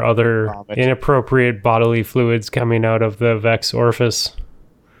other Vomit. inappropriate bodily fluids coming out of the Vex orifice.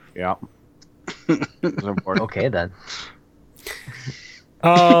 Yeah. It's important. Okay then.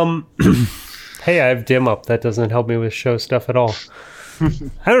 Hey, I have dim up. That doesn't help me with show stuff at all. I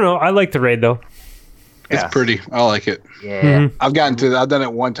don't know. I like the raid though. It's Yeah. pretty. I like it. Yeah. I've done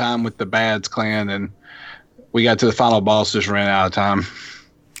it one time with the Bads clan, and we got to the final boss, just ran out of time.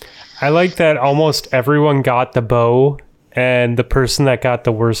 I like that almost everyone got the bow, and the person that got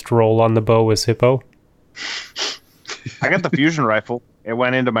the worst roll on the bow was Hippo. I got the fusion rifle. It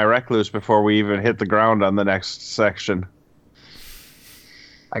went into my recluse before we even hit the ground on the next section.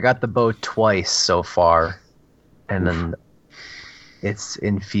 I got the bow twice so far, and then it's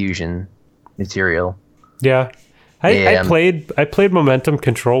infusion material. Yeah. I Yeah. played momentum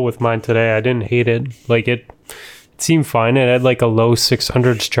control with mine today. I didn't hate it. Like it seemed fine. It had like a low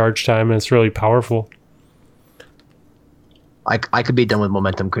 600s charge time, and it's really powerful. I could be done with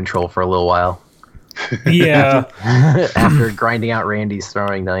momentum control for a little while. Yeah. After grinding out Randy's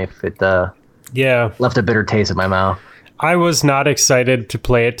throwing knife, it Yeah. left a bitter taste in my mouth. I was not excited to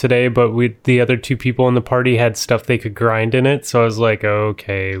play it today, but the other two people in the party had stuff they could grind in it, so I was like,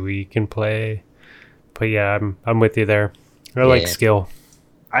 okay, we can play. But yeah, I'm with you there. I like Yeah. skill.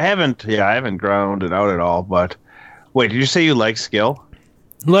 I haven't ground it out at all, but wait, did you say you like skill?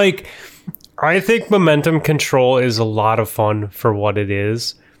 Like, I think momentum control is a lot of fun for what it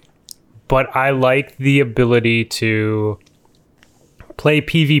is, but I like the ability to play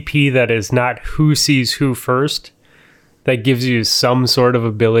PvP that is not who sees who first. That gives you some sort of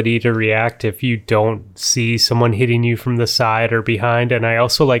ability to react if you don't see someone hitting you from the side or behind. And I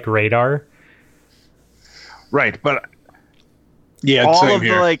also like radar. Right, but Yeah, all same of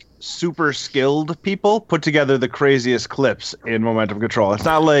here. the like super skilled people put together the craziest clips in momentum control. It's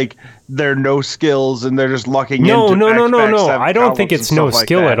not like they're no skills and they're just lucking No. into back-to-back seven I don't think columns it's and no stuff like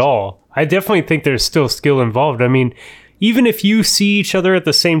skill that. at all. I definitely think there's still skill involved. I mean, even if you see each other at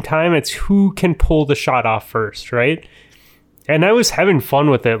the same time, it's who can pull the shot off first, right? And I was having fun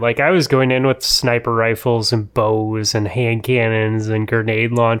with it. Like, I was going in with sniper rifles and bows and hand cannons and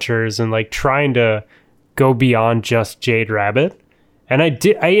grenade launchers and like trying to go beyond just Jade Rabbit. And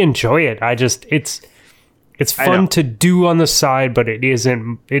I enjoy it. It's I fun know. to do on the side, but it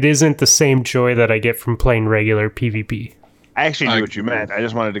isn't the same joy that I get from playing regular PvP. I actually knew I- what you meant. I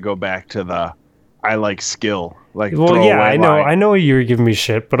just wanted to go back to the I like skill. Like Well, throwaway yeah, line. I know you're giving me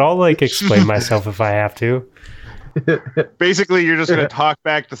shit, but I'll like explain myself if I have to. Basically, you're just going to talk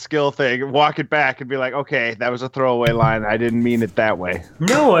back the skill thing, walk it back, and be like, okay, that was a throwaway line. I didn't mean it that way.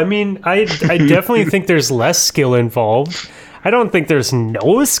 No, I mean, I definitely think there's less skill involved. I don't think there's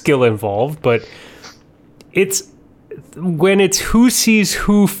no skill involved, but it's when it's who sees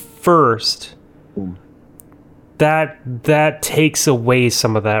who first. That takes away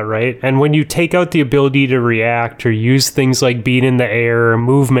some of that, right? And when you take out the ability to react or use things like being in the air or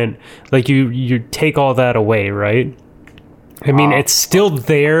movement, like you take all that away, right? I mean, it's still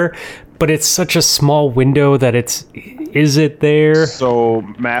there, but it's such a small window that is it there? So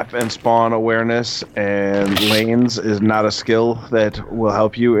map and spawn awareness and lanes is not a skill that will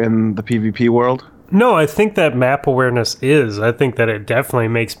help you in the PvP world. No, I think that map awareness is. I think that it definitely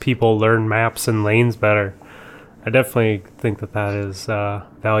makes people learn maps and lanes better. I definitely think that is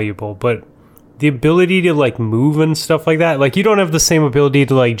valuable, but the ability to like move and stuff like that, like you don't have the same ability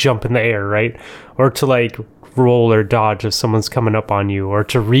to like jump in the air, right? Or to like roll or dodge if someone's coming up on you, or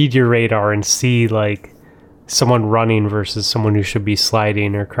to read your radar and see like someone running versus someone who should be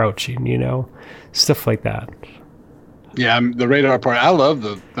sliding or crouching, stuff like that. Yeah, the radar part. I love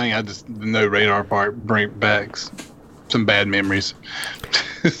the thing. The no radar part bring back some bad memories.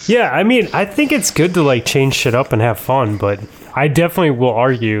 Yeah, I mean, I think it's good to like change shit up and have fun, but I definitely will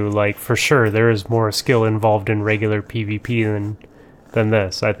argue, like, for sure, there is more skill involved in regular PvP than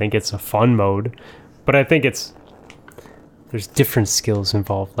this. I think it's a fun mode, but I think there's different skills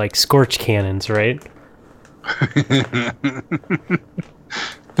involved, like Scorch Cannons, right?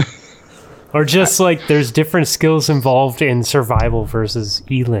 Or just like there's different skills involved in survival versus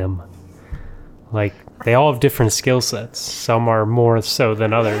elim. Like, they all have different skill sets. Some are more so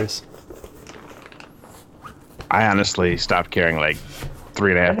than others. I honestly stopped caring like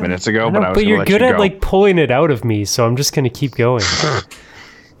 3.5 minutes ago, but I was but gonna you're let good you at go. like pulling it out of me, so I'm just gonna keep going.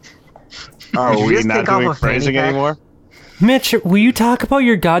 Are Did you we just not take off doing a fanny phrasing pack? anymore? Mitch, will you talk about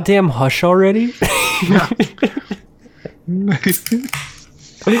your goddamn hush already? It's one of those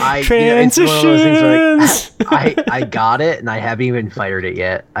things Transitions. where, like, I got it and I haven't even fired it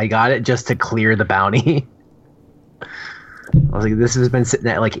yet. I got it just to clear the bounty. I was like, this has been sitting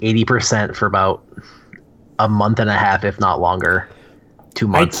at like 80% for about a month and a half, if not longer. 2 I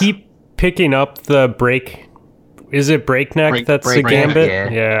months. keep picking up the break. Is it breakneck? That's the breakneck,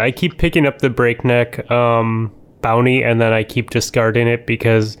 gambit. yeah. I keep picking up the breakneck bounty, and then I keep discarding it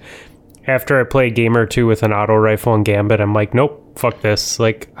because after I play a game or two with an auto rifle and gambit, I'm like, nope, fuck this.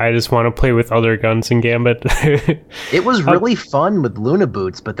 Like, I just want to play with other guns and gambit. It was really fun with Luna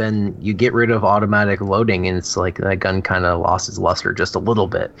Boots, but then you get rid of automatic loading, and it's like that gun kind of lost its luster just a little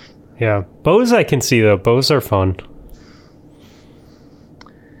bit. Yeah, bows I can see though. Bows are fun.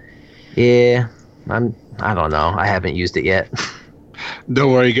 Yeah, I don't know. I haven't used it yet.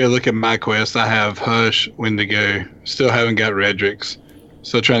 Don't worry, go look at my quest. I have Hush, Wendigo. Still haven't got Redrix.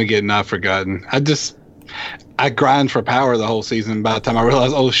 Still trying to get Not Forgotten. I grind for power the whole season. By the time I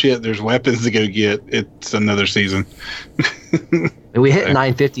realize, oh shit, there's weapons to go get, it's another season. And we hit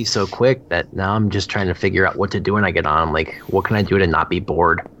 950 so quick that now I'm just trying to figure out what to do when I get on. I'm like, what can I do to not be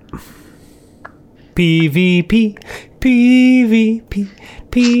bored? PvP, PvP,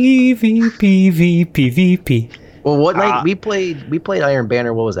 PvP, PvP. Well, what night we played Iron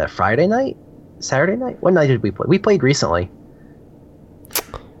Banner? What was that? Friday night? Saturday night? What night did we play? We played recently.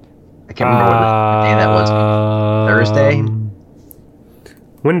 I can't remember what day that was. Thursday?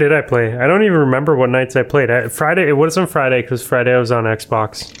 When did I play? I don't even remember what nights I played. Friday. It wasn't Friday because Friday I was on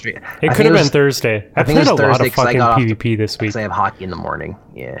Xbox. It could have been Thursday. I think played it a was lot Thursday of 'cause I fucking got off PvP this week. Because I have hockey in the morning.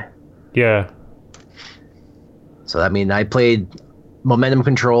 Yeah. Yeah. So I mean, I played Momentum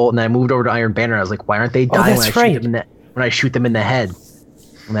Control, and then I moved over to Iron Banner. And I was like, why aren't they dying that's when I right. shoot them when I shoot them in the head?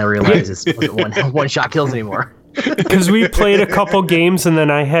 And I realized it wasn't one shot kills anymore. Because we played a couple games and then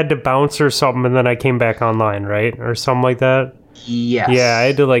I had to bounce or something and then I came back online, right? Or something like that. Yes. Yeah, I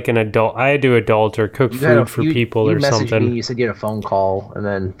had to like I had to adult or cook food for people you or messaged something. Me, you said you had a phone call, and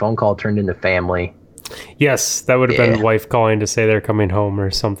then phone call turned into family. Yes, that would have Yeah. been wife calling to say they're coming home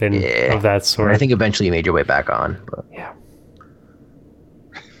or something Yeah. of that And sort. I think eventually you made your way back on. But Yeah.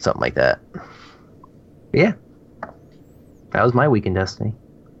 something like that. Yeah. That was my week in Destiny.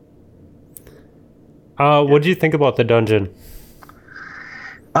 What did you think about the dungeon?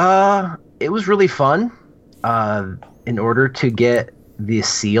 It was really fun. In order to get the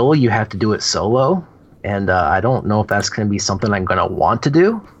seal, you have to do it solo, and I don't know if that's going to be something I'm going to want to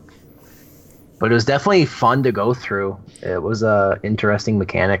do. But it was definitely fun to go through. It was interesting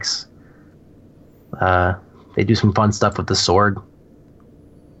mechanics. They do some fun stuff with the sword.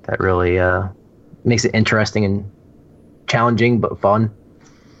 That really makes it interesting and challenging, but fun.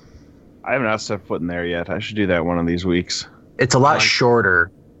 I have not stepped foot in there yet. I should do that one of these weeks. It's a lot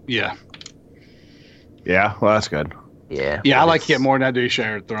shorter. Yeah. Yeah, well, that's good. Yeah. Yeah, I but like it's- it more than I do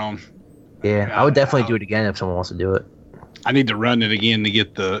Shattered Throne. Yeah, I would definitely do it again if someone wants to do it. I need to run it again to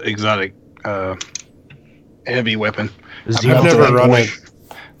get the exotic heavy weapon. I've never run it.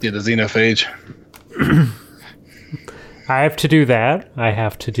 Yeah, the Xenophage. I have to do that. I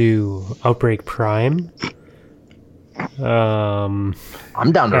have to do Outbreak Prime. I'm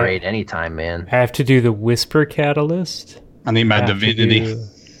down to raid anytime, man. I have to do the Whisper Catalyst. I need I my have to divinity. do-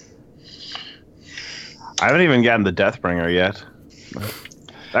 I haven't even gotten the Deathbringer yet.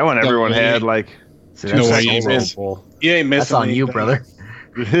 That one everyone worry. had, like... So No that's way you solo miss. bull. You ain't That's missing on you, anything. brother.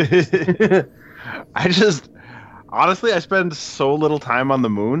 Honestly, I spend so little time on the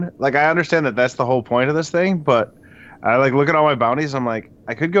moon. Like, I understand that that's the whole point of this thing, but I like look at all my bounties. I'm like,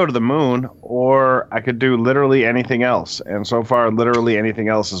 I could go to the moon, or I could do literally anything else. And so far, literally anything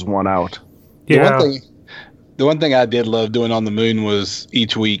else is one out. Yeah. The one thing I did love doing on the moon was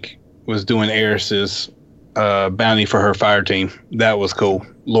each week was doing Eris's bounty for her fire team. That was cool,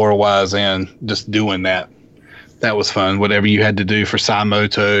 lore wise, and just doing that. That was fun. Whatever you had to do for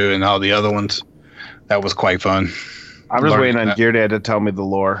Saimoto and all the other ones, that was quite fun. I'm just Learning waiting on that. Gear Dad to tell me the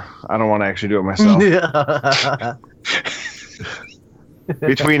lore. I don't want to actually do it myself.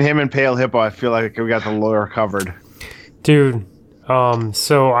 Between him and Pale Hippo, I feel like we got the lore covered. Dude,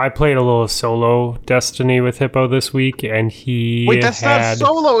 so I played a little solo Destiny with Hippo this week, and he Wait, that's had... not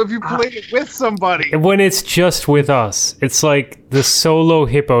solo if you played it with somebody. When it's just with us, it's like the solo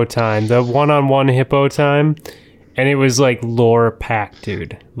Hippo time, the one-on-one Hippo time, and it was like lore packed,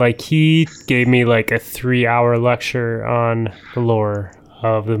 dude. Like, he gave me like a 3-hour lecture on the lore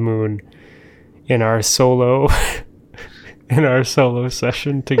of the moon. in our solo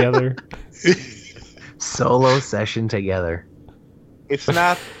session together. Solo session together. It's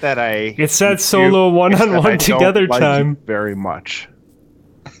not that I. It's that solo one-on-one together time. Very much.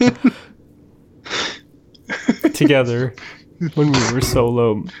 Together when we were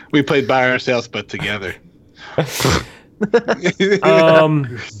solo. We played by ourselves, but together.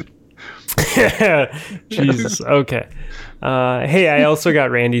 Jesus. Okay. Hey, I also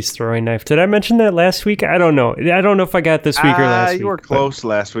got Randy's throwing knife. Did I mention that last week? I don't know. I don't know if I got it this week or last week. You were close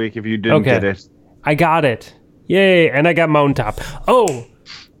last week if you didn't get it. I got it. Yay. And I got Mountaintop. Oh,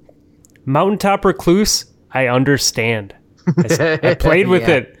 Mountaintop Recluse. I understand. I played with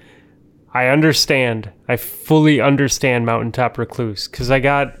it. I understand. I fully understand Mountaintop Recluse because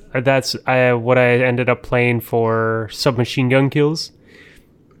that's what I ended up playing for submachine gun kills.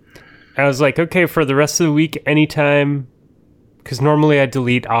 I was like, okay, for the rest of the week, anytime, because normally I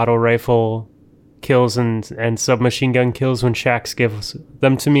delete auto rifle kills and submachine gun kills when Shax gives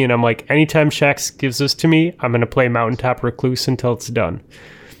them to me, and I'm like, anytime Shax gives this to me, I'm gonna play Mountaintop Recluse until it's done.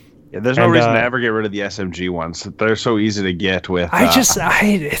 Yeah, there's no reason to ever get rid of the SMG ones. They're so easy to get with. I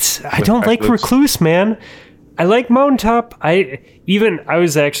don't like Recluse, man. I like Mountaintop. I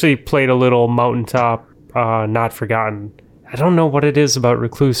was actually played a little Mountaintop, Not Forgotten. I don't know what it is about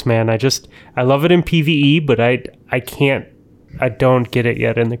Recluse, man. I love it in PvE, but I don't get it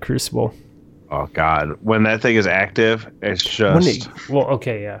yet in the Crucible. Oh God, when that thing is active, it's just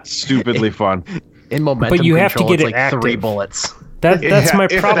stupidly fun. In momentum, but you have to get it like active. 3 bullets. That's my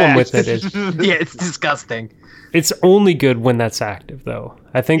problem with it. Yeah, it's disgusting. It's only good when that's active, though.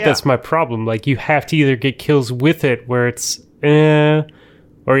 I think that's my problem. Like, you have to either get kills with it where it's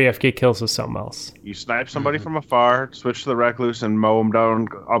or you have to get kills with something else. You snipe somebody from afar, switch to the Recluse, and mow them down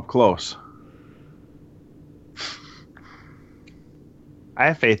up close. I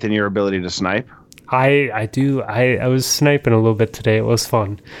have faith in your ability to snipe. I do. I was sniping a little bit today. It was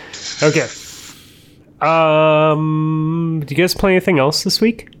fun. Okay. Did you guys play anything else this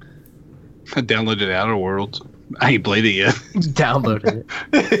week? I downloaded Outer Worlds. I ain't played it yet. Downloaded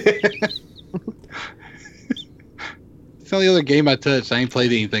it. It's the only other game I touched. I ain't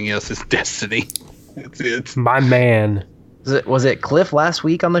played anything else. It's Destiny. That's it. My man. Was it Cliff last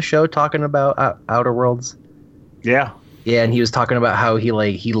week on the show talking about Outer Worlds? Yeah. Yeah, and he was talking about how he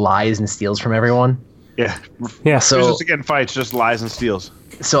lies and steals from everyone. Yeah. Yeah. So just again fights, just lies and steals.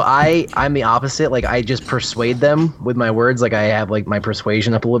 So I'm the opposite. Like, I just persuade them with my words. Like, I have like my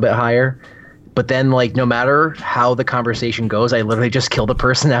persuasion up a little bit higher. But then, like, no matter how the conversation goes, I literally just kill the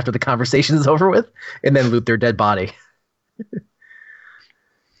person after the conversation is over with, and then loot their dead body.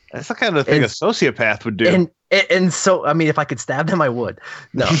 That's the kind of thing a sociopath would do. And so, I mean, if I could stab them, I would.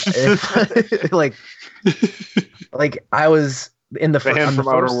 No, like I was in the first from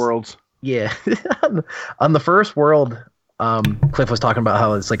Outer Worlds. Yeah, on the first world, Cliff was talking about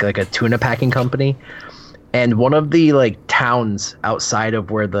how it's like a tuna packing company, and one of the like towns outside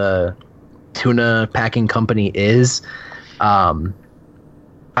of where the tuna packing company is,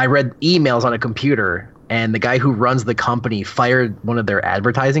 I read emails on a computer. And the guy who runs the company fired one of their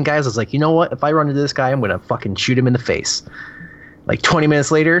advertising guys. I was like, you know what? If I run into this guy, I'm going to fucking shoot him in the face. Like 20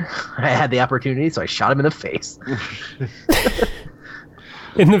 minutes later, I had the opportunity, so I shot him in the face.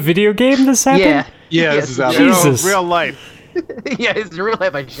 In the video game this happened? Yeah, this is out Jesus. Real life. Yeah, it's real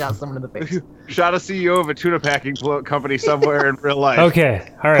life. I shot someone in the face. Shot a CEO of a tuna packing company somewhere in real life.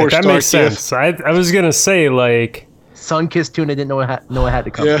 Okay, all right, that makes sense. I was going to say, like... Sun-kissed tuna didn't know it had to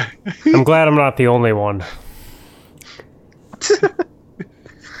come. Yeah. I'm glad I'm not the only one.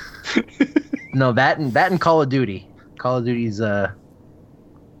 No, that and Call of Duty. Call of Duty's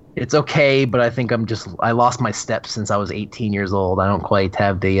it's okay, but I think I lost my steps since I was 18 years old. I don't quite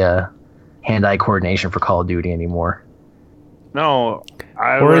have the hand-eye coordination for Call of Duty anymore. No.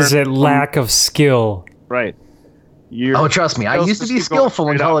 Or is it lack of skill? Right. Trust me, I used to be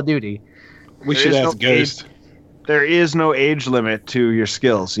skillful in Call of Duty. We should ask Ghost. There is no age limit to your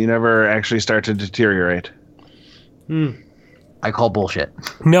skills. You never actually start to deteriorate. I call bullshit.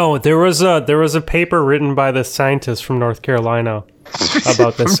 No, there was a paper written by the scientist from North Carolina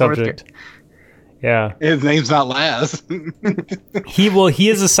about this subject. Yeah. His name's not Laz. He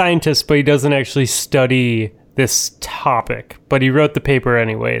is a scientist, but he doesn't actually study this topic. But he wrote the paper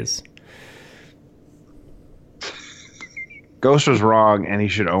anyways. Ghost was wrong, and he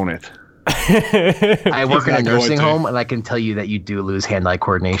should own it. I work in a nursing home, and I can tell you that you do lose hand-eye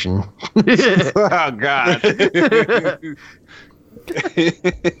coordination. Oh, God.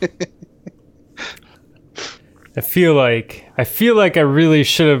 I feel like I really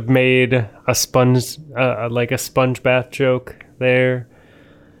should have made a sponge bath joke there.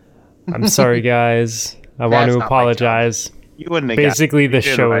 I'm sorry, guys. I want That's to not my apologize. You wouldn't have Basically, the you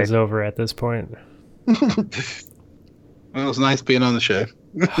did show right. is over at this point. Well, it was nice being on the show.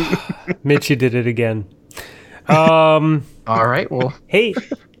 Mitch, you did it again. All right. Well, Hey,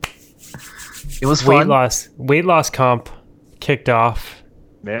 it was weight fun. loss comp kicked off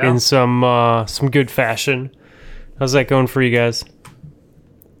Yeah. in some good fashion. How's that going for you guys?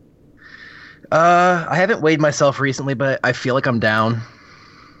 I haven't weighed myself recently, but I feel like I'm down.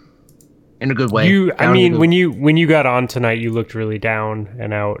 In a good way. I Down in a mean, good- when you got on tonight, you looked really down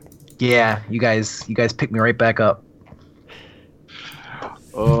and out. Yeah, you guys picked me right back up.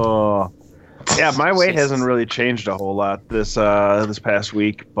 Oh, yeah. My weight hasn't really changed a whole lot this past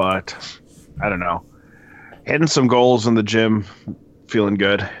week, but I don't know. Hitting some goals in the gym, feeling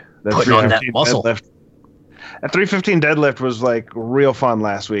good. That Putting on that 315 muscle. deadlift. That 315 deadlift was like real fun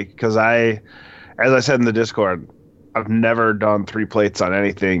last week because as I said in the Discord, I've never done 3 plates on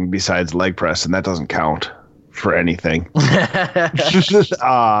anything besides leg press, and that doesn't count for anything. That's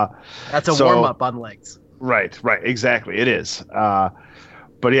a So- warm up on legs. Right, exactly. It is.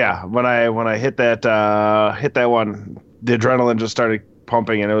 But yeah, when I hit that one, the adrenaline just started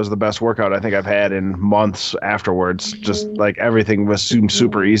pumping, and it was the best workout I think I've had in months afterwards. Just like everything was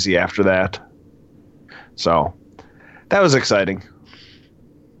super easy after that. So that was exciting.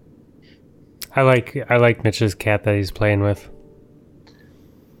 I like Mitch's cat that he's playing with.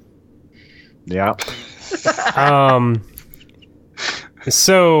 Yeah.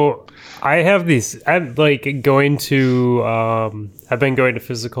 So I have these. I've been going to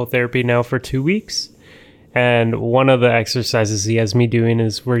physical therapy now for 2 weeks, and one of the exercises he has me doing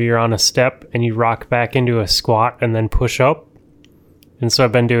is where you're on a step and you rock back into a squat and then push up. And so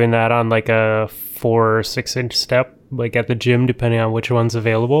I've been doing that on like a 4 or 6 inch step, like at the gym, depending on which one's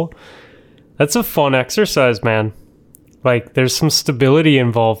available. That's a fun exercise, man. Like there's some stability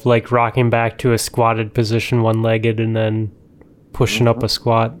involved, like rocking back to a squatted position, one-legged, and then pushing up a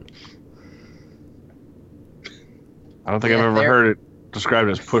squat. I don't think Yeah, I've ever there- heard it described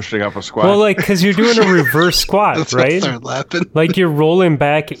as pushing up a squat. Well, like, because you're doing a reverse squat, That's why I right? started laughing. Like you're rolling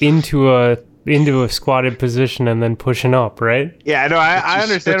back into a squatted position and then pushing up, right? yeah, no, I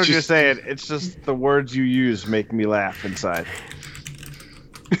just- understand that's what you're just- saying. It's just the words you use make me laugh inside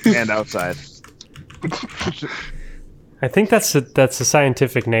and outside. I think that's a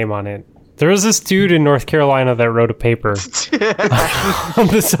scientific name on it. There was this dude in North Carolina that wrote a paper on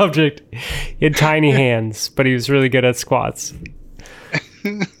the subject. He had tiny hands, but he was really good at squats.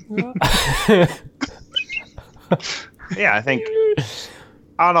 Yeah, I think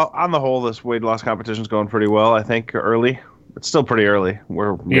on the whole, this weight loss competition's going pretty well. I think early. It's still pretty early.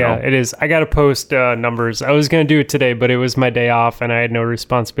 Yeah, it is. I got to post numbers. I was going to do it today, but it was my day off and I had no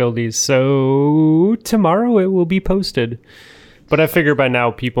responsibilities. So tomorrow it will be posted. But I figure by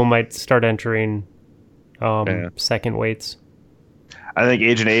now people might start entering second weights. I think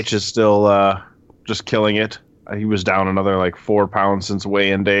Agent H is still just killing it. He was down another like 4 pounds since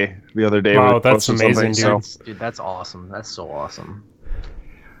weigh-in day the other day. Wow, when he that's posted amazing, something. dude. So Dude, that's awesome. That's so awesome.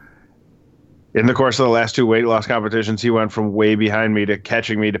 in the course of the last 2 weight loss competitions, he went from way behind me to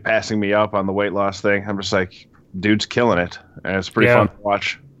catching me to passing me up on the weight loss thing. I'm just like, dude's killing it, and it's pretty Yeah. fun to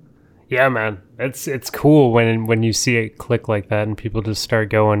watch. Yeah, man. It's cool when you see it click like that and people just start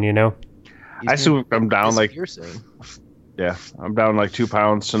going, you know? I assume I'm down like Disappear soon. yeah, I'm down like 2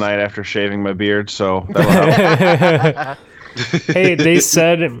 pounds tonight after shaving my beard. So that'll help. Hey, they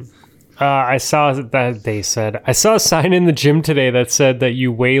said I saw a sign in the gym today that said that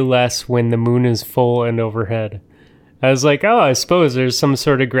you weigh less when the moon is full and overhead. I was like, oh, I suppose there's some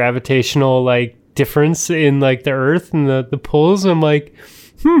sort of gravitational like difference in like the earth and the poles. I'm like,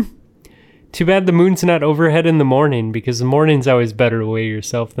 too bad the moon's not overhead in the morning, because the morning's always better to weigh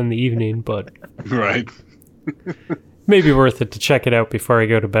yourself than the evening, but Right. maybe worth it to check it out before I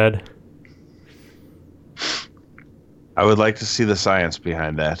go to bed. I would like to see the science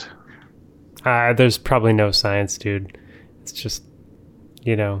behind that. There's probably no science, dude. It's just,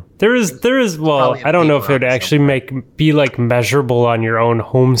 you know, there is. Well, probably a I don't know if paper it would on it actually be like measurable on your own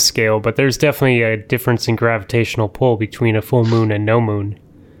home scale, but there's definitely a difference in gravitational pull between a full moon and no moon,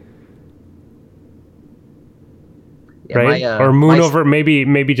 Yeah, right? my, Or moon my- over,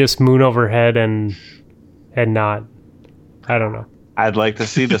 maybe just moon overhead and not. I don't know. I'd like to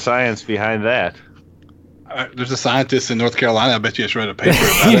see the science behind that. There's a scientist in North Carolina. I bet you just wrote a paper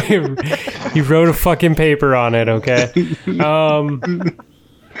about it. You wrote a fucking paper on it, okay?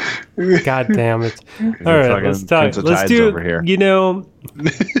 God damn it! All right, fucking let's talk. Prince of Let's Tides do. over here. You know,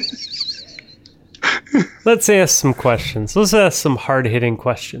 let's ask some questions. Let's ask some hard-hitting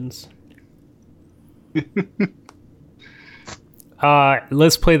questions.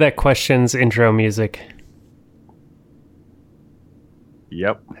 Let's play that questions intro music.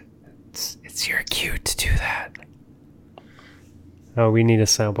 Yep. It's your cue to do that. Oh, we need a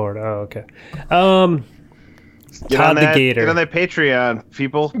soundboard. Oh, okay. Todd the Gator. Get on that Patreon,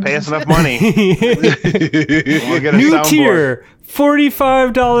 people. Pay us enough money. We'll get a New soundboard. tier,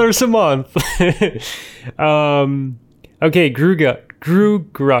 $45 a month. Okay, Drew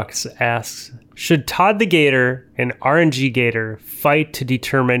Grux asks, should Todd the Gator and RNG Gator fight to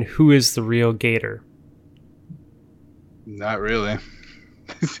determine who is the real Gator? Not really.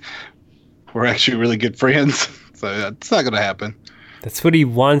 We're actually really good friends, so it's not going to happen. That's what he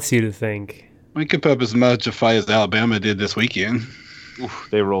wants you to think. We could put up as much a fight as Alabama did this weekend. Oof,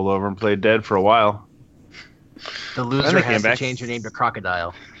 they rolled over and played dead for a while. The And loser they has came to back. change her name to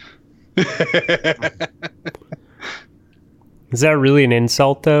Crocodile. Is that really an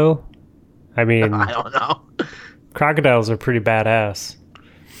insult, though? I mean, I don't know. crocodiles are pretty badass.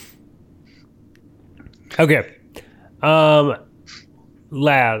 Okay.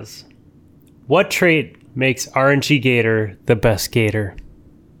 Laz, what trait makes RNG Gator the best Gator?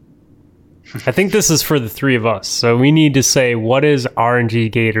 I think this is for the three of us, so we need to say what is RNG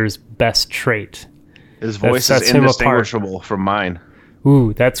Gator's best trait. His voice sets is him apart. indistinguishable from mine.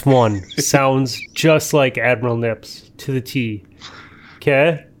 Ooh, that's one. Sounds just like Admiral Nips to the T.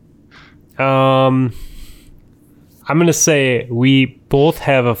 Okay. I'm gonna say we both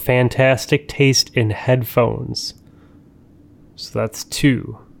have a fantastic taste in headphones. So that's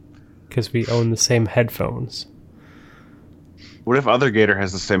 2, because we own the same headphones. What if other Gator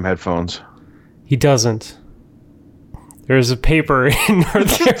has the same headphones? He doesn't. There's a paper in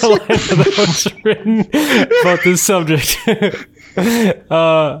North Carolina that was written about this subject.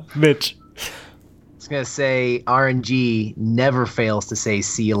 Mitch. I was going to say RNG never fails to say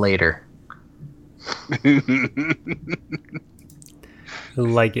see you later. I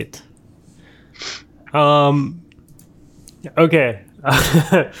like it. Okay.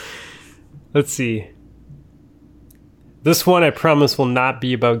 Let's see. This one I promise will not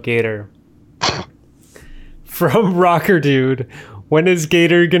be about Gator. From Rocker Dude, when is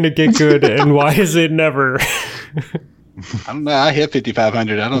Gator gonna get good and why is it never? I don't know. I hit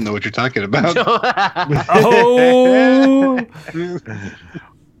 5,500. I don't know what you're talking about. Oh,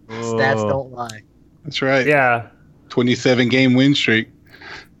 Stats don't lie. That's right. yeah. 27 game win streak.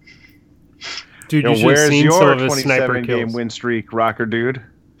 Dude, You you know, should have where's seen some your of his sniper 27 game kills. win streak, Rocker Dude?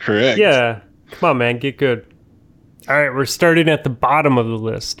 Correct. Yeah. Come on, man. Get good. All right, we're starting at the bottom of the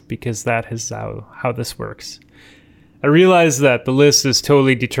list because that is how this works. I realize that the list is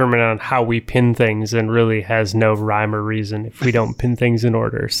totally determined on how we pin things and really has no rhyme or reason if we don't pin things in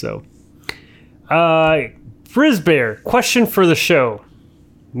order. So, Frisbear, question for the show.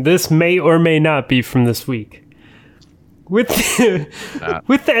 This may or may not be from this week. With the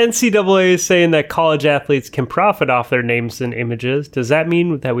NCAA saying that college athletes can profit off their names and images, does that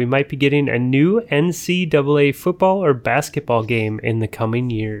mean that we might be getting a new NCAA football or basketball game in the coming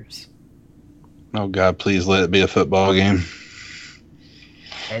years? Oh, God, please let it be a football game.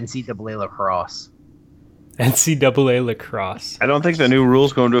 NCAA lacrosse. NCAA lacrosse. I don't think the new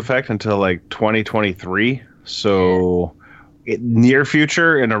rules go into effect until like 2023. So, near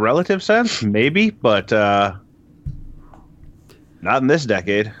future in a relative sense, maybe, but not in this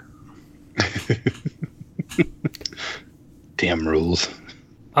decade. Damn rules.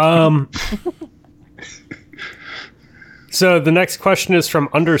 So the next question is from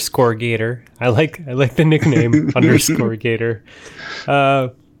 _Gator. I like the nickname _Gator.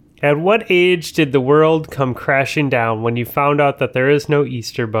 At what age did the world come crashing down when you found out that there is no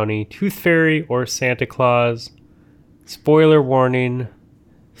Easter Bunny, Tooth Fairy, or Santa Claus? Spoiler warning.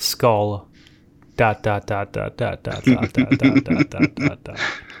 Skull. ... There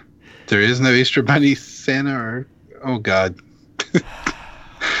is no Easter Bunny, Santa, or... Oh, God.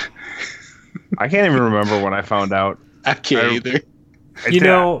 I can't even remember when I found out. I can't either.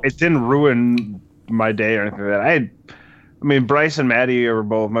 It didn't ruin my day or anything like that. I mean, Bryce and Maddie are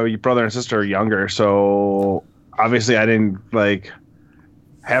both, my brother and sister are younger, so obviously I didn't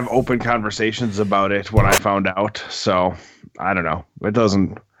have open conversations about it when I found out. So I don't know. It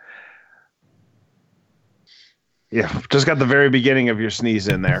doesn't. Yeah, just got the very beginning of your sneeze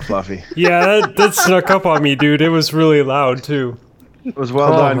in there, Fluffy. Yeah, that snuck up on me, dude. It was really loud too. It was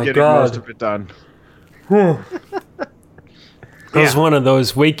well Oh done my getting God. most of it done. It was one of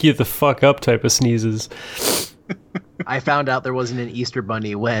those wake you the fuck up type of sneezes. I found out there wasn't an Easter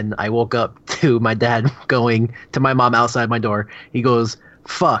Bunny when I woke up to my dad going to my mom outside my door. He goes,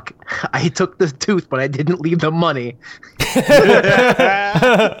 "Fuck, I took the tooth, but I didn't leave the money."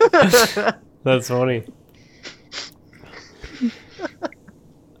 That's funny.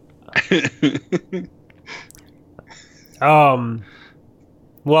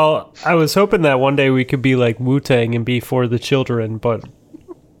 Well, I was hoping that one day we could be like Wu-Tang and be for the children, but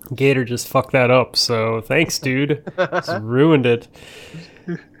Gator just fucked that up. So thanks, dude. Just ruined it.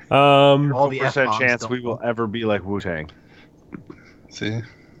 All the percent F-bombs chance don't we will ever be like Wu-Tang. See,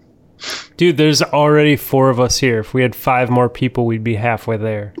 Dude, there's already 4 of us here. If we had 5 more people, we'd be halfway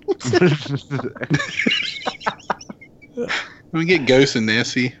there. we get Ghost and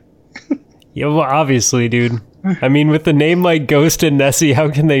Nessie. Yeah, well, obviously, dude. I mean, with a name like Ghost and Nessie,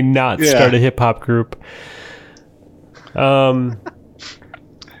 how can they not Yeah. start a hip-hop group?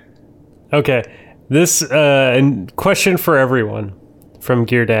 Okay. This question for everyone from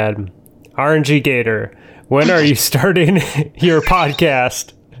Gear Dad. RNG Gator, when are you starting your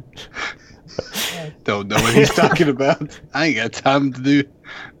podcast? Don't know what he's talking about. I ain't got time to do.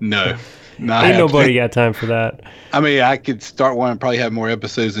 No, not Ain't happening. nobody got time for that. I mean, I could start one and probably have more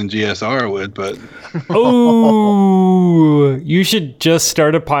episodes than GSR would, but Oh, you should just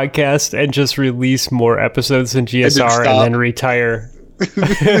start a podcast and just release more episodes than GSR and stop. then retire.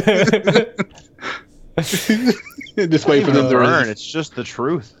 just wait for them to Burn. release. It's just the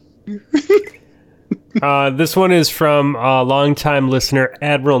truth. This one is from longtime listener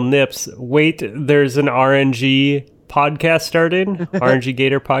Admiral Nips. Wait, there's an RNG podcast starting? RNG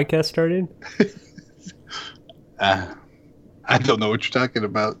Gator podcast starting? I don't know what you're talking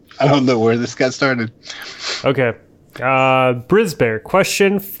about. I don't know where this got started. Okay. Brisbear,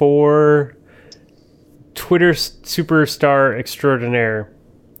 question for Twitter superstar extraordinaire.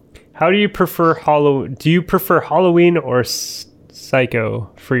 How do you prefer Halloween or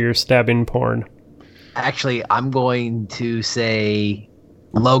Psycho for your stabbing porn? Actually, I'm going to say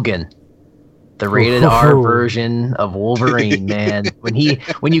Logan, the rated R Ooh. version of Wolverine, man. When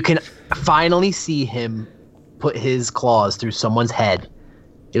you can finally see him put his claws through someone's head,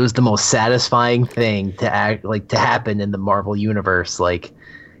 it was the most satisfying thing to happen in the Marvel universe. Like,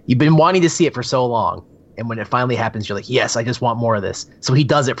 you've been wanting to see it for so long, and when it finally happens, you're like, yes, I just want more of this. So he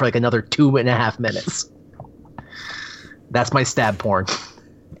does it for like another 2.5 minutes. That's my stab porn.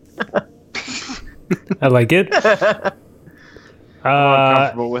 I like it. I'm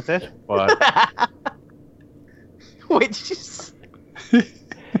uncomfortable with it, but Which is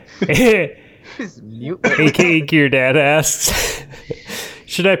mute. AKA Gear Dad asks,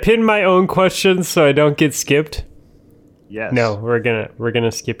 should I pin my own questions so I don't get skipped? yes. No, we're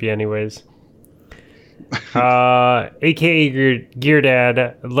gonna skip you anyways. AKA Gear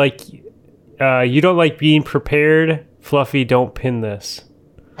Dad, like you don't like being prepared. Fluffy, don't pin this.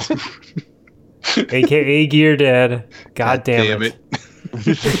 AKA Gear Dad. God damn it.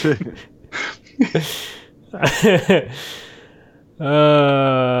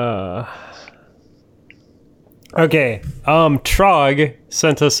 Okay. Trog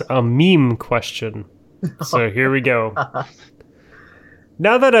sent us a meme question. So here we go.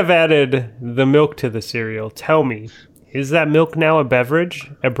 Now that I've added the milk to the cereal, tell me, is that milk now a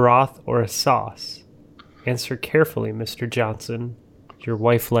beverage, a broth, or a sauce? Answer carefully, Mr. Johnson. Your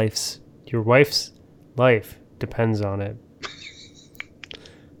wife's life depends on it.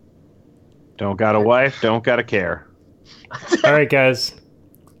 Don't got a wife, don't got a care. All right, guys.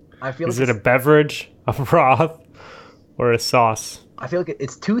 I feel Is like it a beverage, a broth, or a sauce? I feel like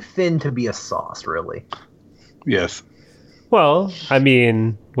it's too thin to be a sauce, really. Yes. Well, I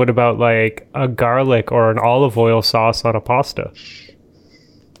mean, what about like a garlic or an olive oil sauce on a pasta?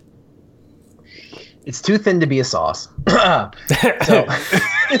 It's too thin to be a sauce. So,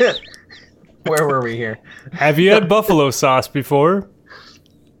 where were we here? Have you had buffalo sauce before?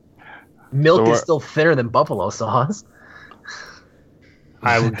 Milk So is still thinner than buffalo sauce.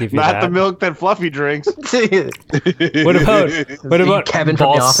 I will give you Not that. the milk that Fluffy drinks. What about Kevin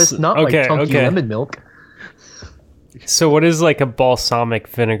from The Office? Not Okay, like chunky okay. lemon milk. So what is like a balsamic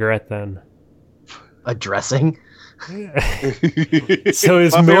vinaigrette then? A dressing. So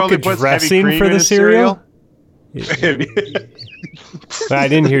is Fluffy milk only a puts heavy dressing cream for in the his cereal? I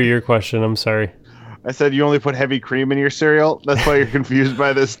didn't hear your question. I'm sorry. I said you only put heavy cream in your cereal. That's why you're confused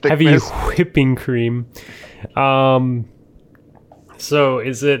by this Heavy thickness. whipping cream. So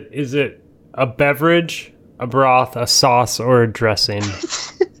is it a beverage, a broth, a sauce, or a dressing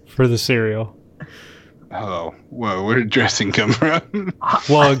for the cereal? Oh, well, where did dressing come from?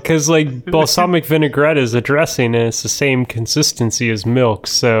 Well, because like balsamic vinaigrette is a dressing and it's the same consistency as milk,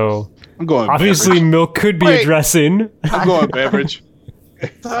 so I'm going obviously beverage. milk could be Wait. a dressing. I'm going beverage.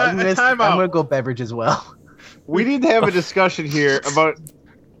 I'm gonna go beverage as well. We need to have a discussion here about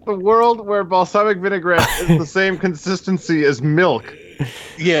the world where balsamic vinaigrette is the same consistency as milk.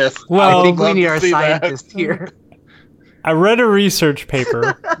 Yes. Well, I think we love need to our see that. scientist here. I read a research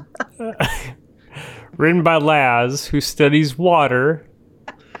paper written by Laz, who studies water.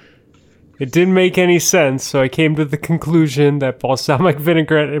 It didn't make any sense, so I came to the conclusion that balsamic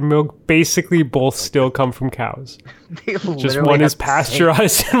vinaigrette and milk basically both still come from cows. They Just literally one have is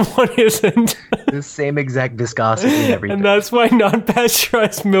pasteurized and one isn't. the same exact viscosity and everything. And that's why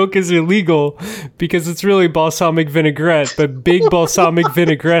non-pasteurized milk is illegal, because it's really balsamic vinaigrette, but big balsamic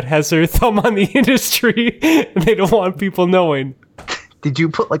vinaigrette has their thumb on the industry, and they don't want people knowing. Did you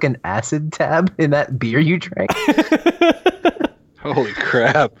put like an acid tab in that beer you drank? Holy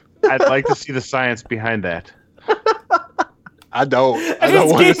crap. I'd like to see the science behind that. I don't I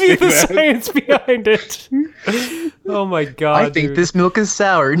want to just see gave you the that. science behind it. Oh my god! I think dude. this milk is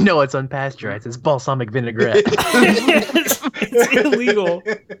sour. No, it's unpasteurized. It's balsamic vinaigrette. it's illegal.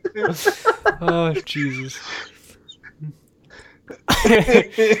 Oh Jesus!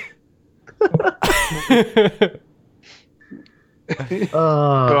 So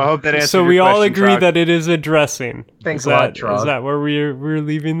I hope that answers So your we all question, agree Trog. that it is a dressing. Thanks is a lot, that, Trog. Is that where we're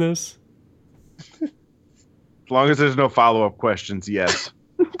leaving this? As long as there's no follow-up questions, yes.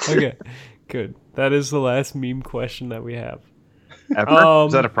 Okay, good. That is the last meme question that we have. Ever?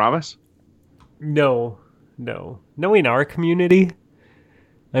 Is that a promise? No. Knowing our community,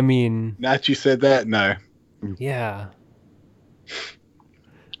 I mean, Now that you said that, no. yeah.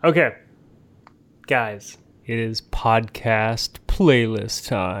 Okay, guys, it is podcast playlist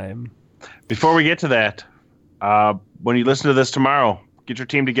time. Before we get to that, when you listen to this tomorrow, get your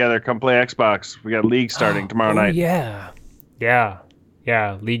team together. Come play Xbox. We got League starting tomorrow night. Yeah.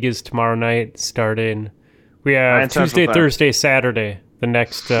 League is tomorrow night starting. We 9 have Central Tuesday, Time. Thursday, Saturday. The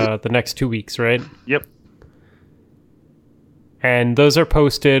next 2 weeks, right? Yep. And those are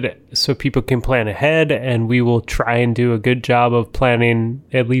posted so people can plan ahead, and we will try and do a good job of planning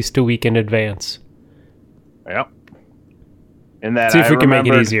at least a week in advance. Yep. And that See if I we can make it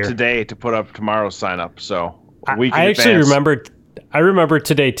remembered easier. today to put up tomorrow's sign up. So a week I in actually advance. I remember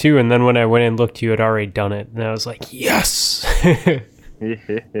today too, and then when I went and looked, you had already done it, and I was like, yes.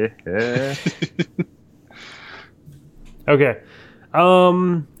 Okay.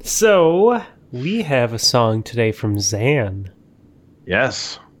 So we have a song today from Zan.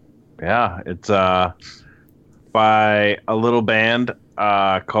 Yes. Yeah. It's by a little band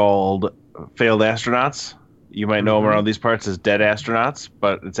called Failed Astronauts. You might know them around these parts as Dead Astronauts,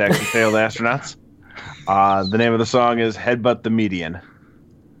 but it's actually Failed Astronauts. The name of the song is Headbutt the Median.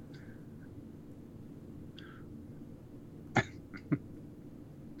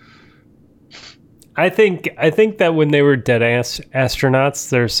 I think that when they were Dead Astronauts,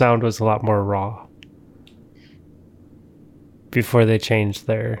 their sound was a lot more raw. Before they changed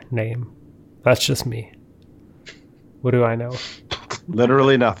their name. That's just me. What do I know?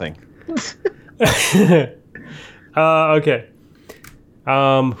 Literally nothing. Okay.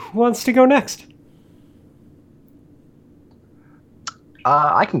 Who wants to go next?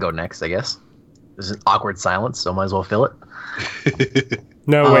 I can go next, I guess. There's an awkward silence, so might as well fill it.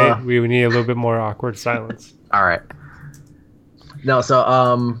 No, wait. We need a little bit more awkward silence. All right. No, so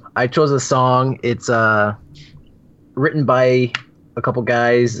I chose a song. It's written by a couple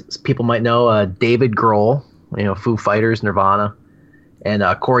guys people might know. David Grohl, Foo Fighters, Nirvana, and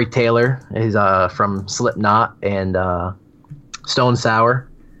Corey Taylor is from Slipknot and Stone Sour.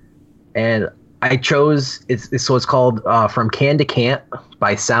 And I chose it's called From Can to Can't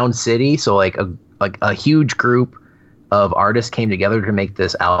by Sound City. So like a huge group of artists came together to make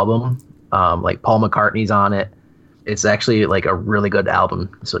this album. Like Paul McCartney's on it. It's actually like a really good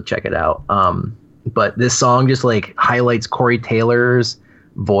album, so check it out. But this song just like highlights Corey Taylor's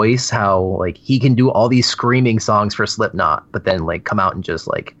voice, how like he can do all these screaming songs for Slipknot, but then like come out and just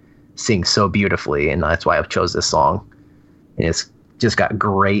like sing so beautifully, and that's why I've chose this song. And it's just got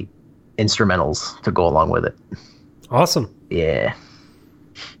great instrumentals to go along with it. Awesome. Yeah.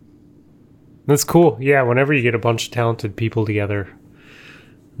 That's cool. Yeah, whenever you get a bunch of talented people together,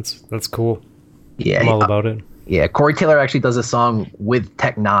 that's cool. Yeah. I'm all about it. Yeah, Corey Taylor actually does a song with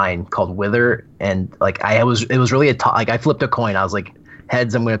Tech9 called "Wither," and like it was really like I flipped a coin. I was like,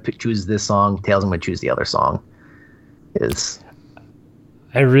 heads, I'm gonna choose this song. Tails, I'm gonna choose the other song.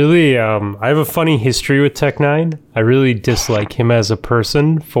 I really I have a funny history with Tech9. I really dislike him as a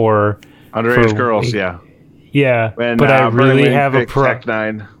person for Underage girls, yeah. Yeah, When, but I really Berlin have a picked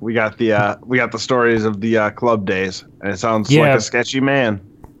Tech9, we got the stories of the club days, and it sounds Yeah. like a sketchy man.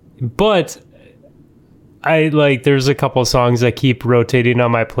 But I like there's a couple songs that keep rotating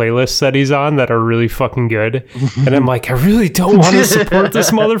on my playlist that he's on that are really fucking good. And I'm like, I really don't want to support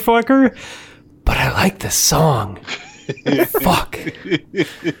this motherfucker, but I like this song. Fuck.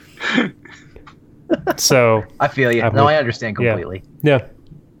 So I feel you. I'm No, with- I understand completely. yeah.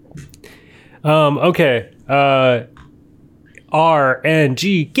 Okay.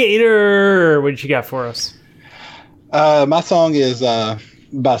 RNG Gator. What you got for us? My song is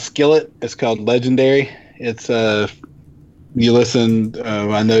by Skillet. It's called Legendary. It's you listen.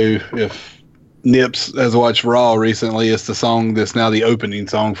 I know if Nips has watched Raw recently, it's the song that's now the opening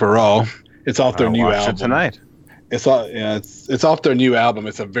song for Raw. It's off their new album tonight. It's off their new album.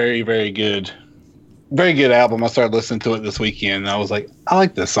 It's a very, very good album. I started listening to it this weekend, and I was like, I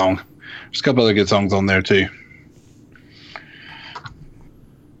like this song. There's a couple other good songs on there too.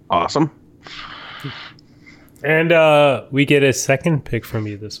 Awesome. And we get a second pick from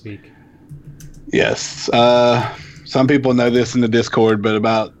you this week. Yes. Some people know this in the Discord, but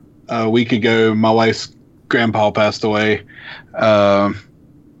about a week ago, my wife's grandpa passed away.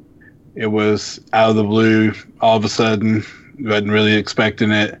 It was out of the blue. All of a sudden, wasn't really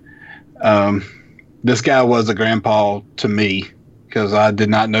expecting it. This guy was a grandpa to me because I did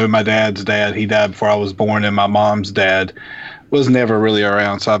not know my dad's dad. He died before I was born, and my mom's dad was never really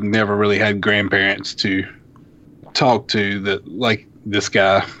around, so I've never really had grandparents to talk to that like this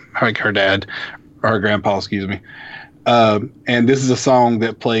guy, like her dad, or her grandpa, excuse me. And this is a song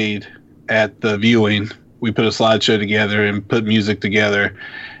that played at the viewing. We put a slideshow together and put music together,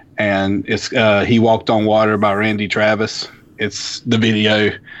 and it's He Walked on Water by Randy Travis. It's the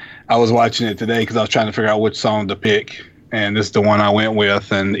video. I was watching it today because I was trying to figure out which song to pick, and this is the one I went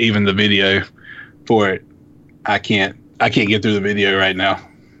with. And even the video for it, I can't get through the video right now.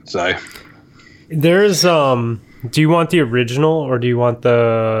 So there's do you want the original or do you want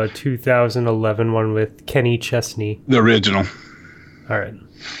the 2011 one with Kenny Chesney? The original. All right.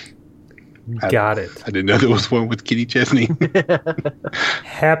 Got it. I didn't know there was one with Kenny Chesney.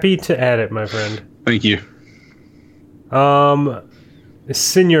 Happy to add it, my friend. Thank you.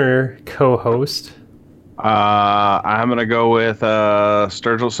 Senior co-host. I'm gonna go with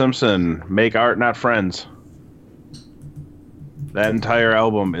Sturgill Simpson. Make Art, Not Friends. That entire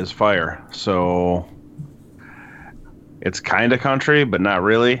album is fire. So it's kind of country, but not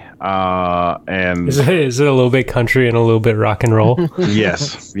really. And is it a little bit country and a little bit rock and roll?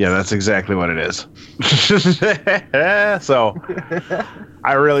 Yes, yeah, that's exactly what it is. So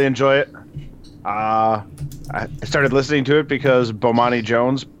I really enjoy it. I started listening to it because Bomani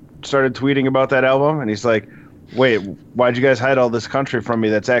Jones started tweeting about that album, and he's like, "Wait, why'd you guys hide all this country from me?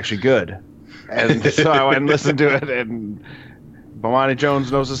 That's actually good." And so I went and listened to it, and Bomani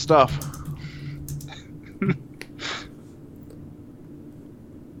Jones knows his stuff.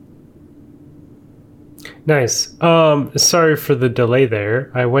 Nice. Sorry for the delay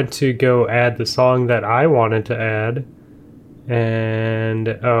there. I went to go add the song that I wanted to add, and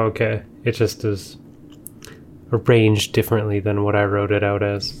okay, it just is arranged differently than what I wrote it out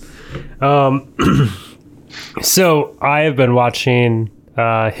as. So I have been watching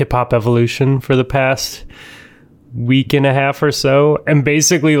Hip Hop Evolution for the past week and a half or so, and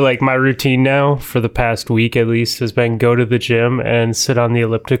basically like my routine now for the past week at least has been go to the gym and sit on the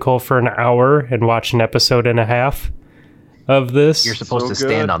elliptical for an hour and watch an episode and a half of this. You're supposed to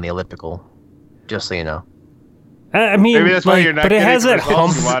stand on the elliptical, just so you know. I mean, maybe that's why like, you're not. But it has that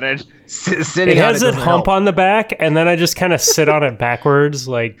hump. Sitting It has on that hump on the back, and then I just kind of sit on it backwards,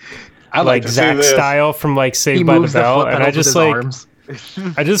 like like Zach style from like Saved by the Bell, and I just like arms.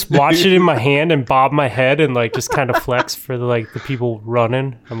 I just watch it in my hand and bob my head and like just kind of flex for the people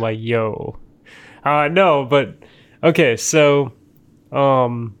running. I'm like, yo, no, but okay. So,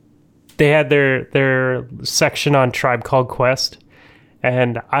 they had their section on Tribe Called Quest,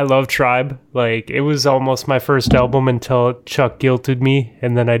 and I love Tribe. Like, it was almost my first album until Chuck guilted me,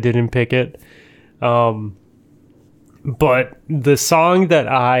 and then I didn't pick it. But the song that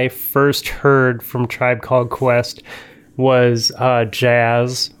I first heard from Tribe Called Quest was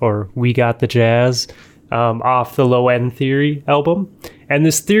Jazz, or We Got the Jazz, off the Low End Theory album. And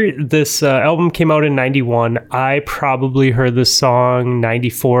this album came out in 91. I probably heard this song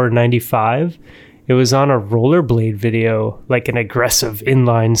 94, 95. It was on a rollerblade video, like an aggressive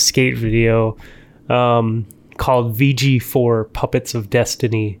inline skate video, called VG4 Puppets of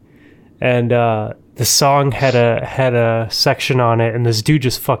Destiny. And the song had a section on it, and this dude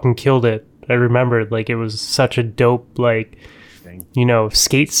just fucking killed it. I remembered, like, it was such a dope, like,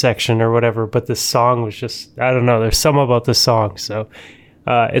 skate section or whatever, but this song was just, I don't know, there's something about this song. So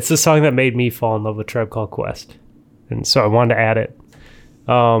it's the song that made me fall in love with Tribe Called Quest, and so I wanted to add it.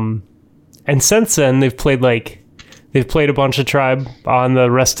 And since then they've played a bunch of Tribe on the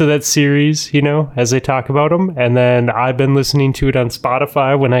rest of that series, as they talk about them, and then I've been listening to it on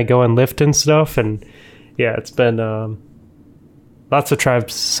Spotify when I go and lift and stuff, and yeah, it's been lots of Tribe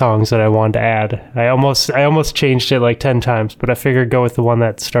songs that I wanted to add. I almost changed it like 10 times, but I figured go with the one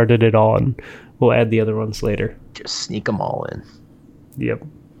that started it all, and we'll add the other ones later. Just sneak them all in. Yep.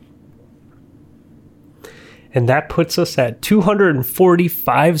 And that puts us at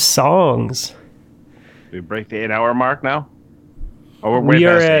 245 songs. We break the 8-hour mark now? Oh, we're way We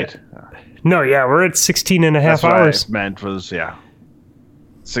are past at 8. No, yeah, we're at 16 and a half That's hours. what I meant was,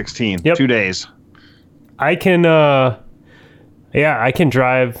 16. Yep. 2 days. I can I can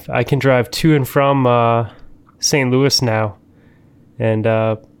drive to and from St. Louis now, and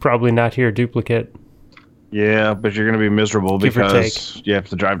probably not hear a duplicate. Yeah, but you're going to be miserable Give or because you have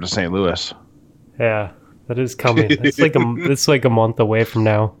to drive to St. Louis. Yeah, that is coming. It's like a month away from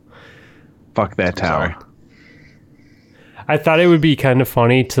now. Fuck that town. Sorry. I thought it would be kind of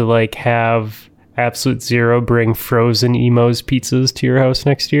funny to like have Absolute Zero bring frozen Emo's pizzas to your house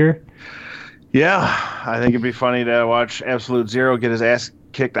next year. Yeah, I think it'd be funny to watch Absolute Zero get his ass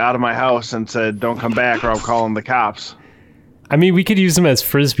kicked out of my house and said, "Don't come back or I'm calling the cops." I mean, we could use them as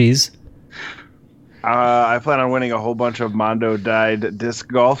frisbees. I plan on winning a whole bunch of Mondo dyed disc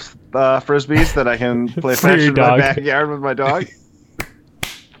golf frisbees that I can play For your fetch in my dog. backyard with my dog.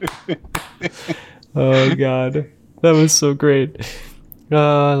 Oh God, that was so great.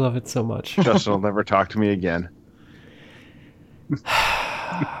 I love it so much. Justin will never talk to me again.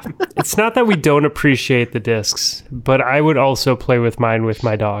 It's not that we don't appreciate the discs, but I would also play with mine with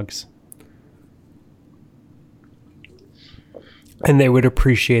my dogs. And they would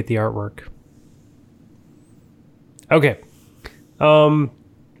appreciate the artwork. Okay. I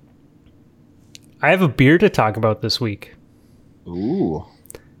have a beer to talk about this week. Ooh.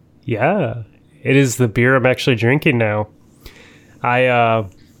 Yeah. It is the beer I'm actually drinking now. I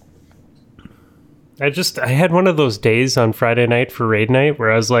had one of those days on Friday night for raid night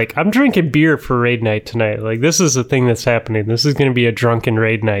where I was like, I'm drinking beer for raid night tonight. Like, this is a thing that's happening. This is going to be a drunken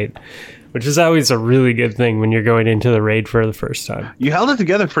raid night, which is always a really good thing when you're going into the raid for the first time. You held it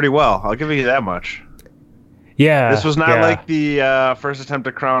together pretty well. I'll give you that much. Yeah. This was not yeah. like the first attempt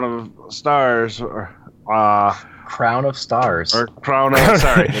at Crown of Stars or Crown of Stars. Crown of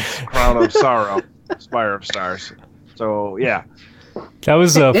it's Crown of Sorrow, Spire of Stars. So yeah, That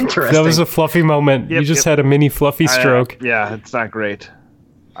was a Interesting. fluffy moment. Yep, You just yep. had a mini fluffy stroke. Yeah, it's not great.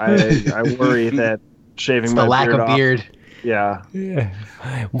 I worry that shaving It's my the lack beard of off- beard. Yeah, Yeah.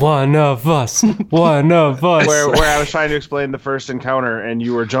 One of us. One of us. where I was trying to explain the first encounter and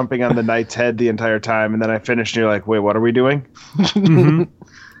you were jumping on the knight's head the entire time, and then I finished and you're like, "Wait, what are we doing?"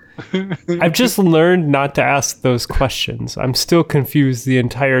 I've just learned not to ask those questions. I'm still confused the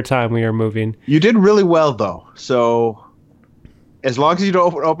entire time we are moving. You did really well though. So as long as you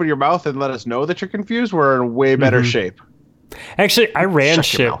don't open your mouth and let us know that you're confused, we're in way better shape. Actually, I ran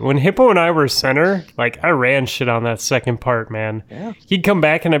Shut your shit. mouth. When Hippo and I were center, like, I ran shit on that second part, man. Yeah. He'd come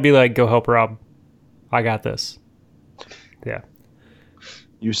back and I'd be like, go help Rob. I got this. Yeah.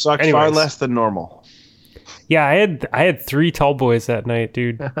 You sucked far Anyways. less than normal. Yeah, I had 3 tall boys that night,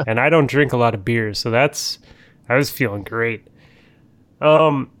 dude. And I don't drink a lot of beer, so I was feeling great.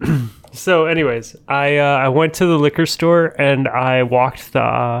 So anyways, I went to the liquor store and I walked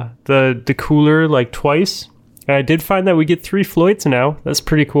the cooler like twice. And I did find that we get 3 Floyds now. That's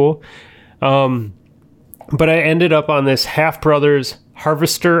pretty cool. But I ended up on this Half Brothers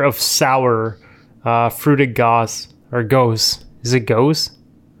Harvester of Sour fruited gauze or goes. Is it goes?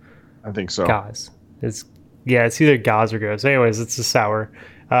 I think so. Gauze. It's either gauze or goes. Anyways, it's a sour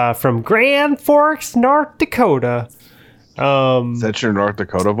from Grand Forks, North Dakota. Is that your North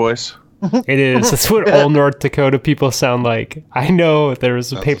Dakota voice? It is. That's what all North Dakota people sound like. I know there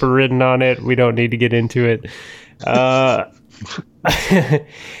was a paper written on it. We don't need to get into it. No,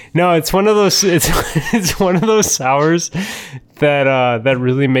 it's one of those. It's one of those sours that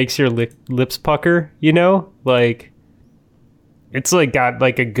really makes your lips pucker. You know, like it's like got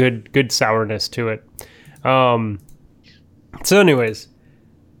like a good sourness to it. So, anyways,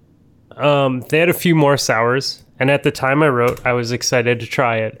 they had a few more sours. And at the time I wrote, I was excited to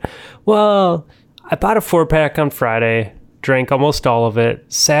try it. Well, I bought a 4-pack on Friday, drank almost all of it.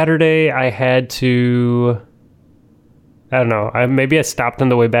 Saturday, I had to, I don't know, maybe I stopped on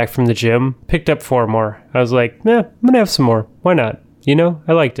the way back from the gym, picked up 4 more. I was like, I'm going to have some more. Why not? You know,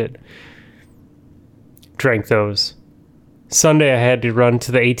 I liked it. Drank those. Sunday, I had to run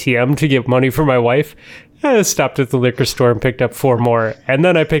to the ATM to get money for my wife. I stopped at the liquor store and picked up 4 more. And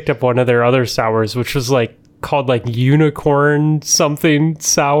then I picked up one of their other sours, which was like, called like unicorn something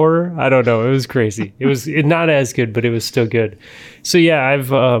sour. I don't know. It was crazy. It was not as good, but it was still good. So yeah,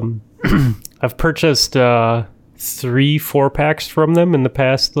 I've I've purchased 3 4-packs from them in the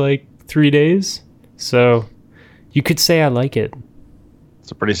past like 3 days. So you could say I like it.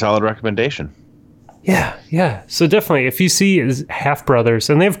 It's a pretty solid recommendation. Yeah. So definitely, if you see is Half Brothers,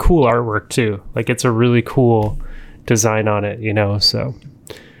 and they have cool artwork too. Like it's a really cool design on it, So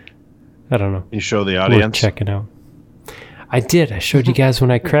I don't know. You show the Worth audience. checking out. I did. I showed you guys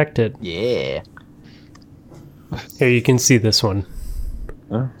when I cracked it. Yeah. Here, you can see this one.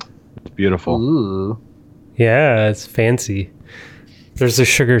 It's beautiful. Ooh. Yeah, it's fancy. There's a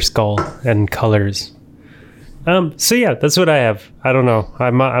sugar skull and colors. So yeah, that's what I have. I don't know.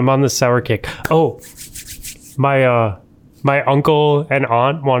 I'm on the sour kick. Oh, my uncle and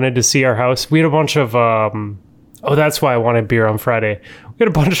aunt wanted to see our house. We had a bunch of that's why I wanted beer on Friday. We had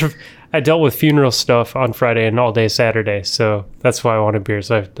a bunch of. I dealt with funeral stuff on Friday and all day Saturday, so that's why I wanted beer.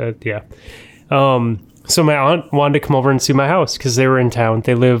 So yeah. So my aunt wanted to come over and see my house because they were in town.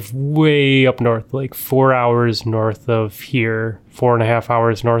 They live way up north, like 4 hours north of here, 4.5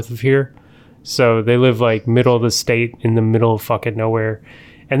 hours north of here. So they live like middle of the state in the middle of fucking nowhere.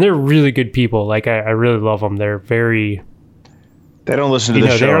 And they're really good people. Like I really love them. They're very... They don't listen to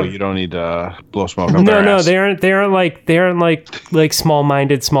the show. You don't need to blow smoke up their ass. They aren't like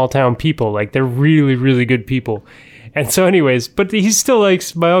small-minded, small-town people. Like they're really, really good people. And so anyways, but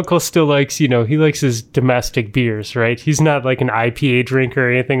my uncle still likes, he likes his domestic beers, right? He's not like an IPA drinker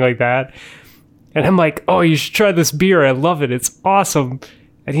or anything like that. And I'm like, oh, you should try this beer. I love it. It's awesome.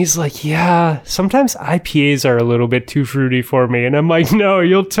 And he's like, yeah, sometimes IPAs are a little bit too fruity for me. And I'm like, no,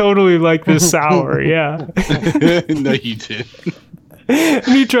 you'll totally like this sour. Yeah. No, you did. And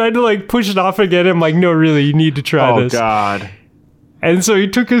he tried to like push it off again. I'm like, no, really, you need to try this. Oh, God. And so he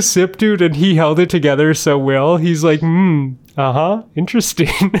took a sip, dude, and he held it together so well. He's like, interesting.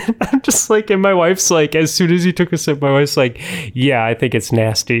 I'm just like, and my wife's like, as soon as he took a sip, my wife's like, yeah, I think it's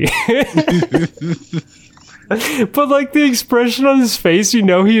nasty. But like the expression on his face, he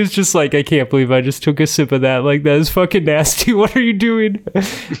was just like, I can't believe I just took a sip of that. Like, that is fucking nasty. What are you doing?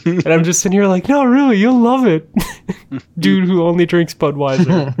 And I'm just sitting here like, no, really, you'll love it. Dude who only drinks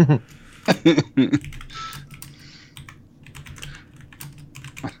Budweiser.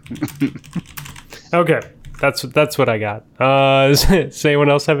 Okay, that's what I got. Does anyone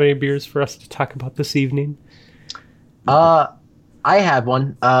else have any beers for us to talk about this evening? I have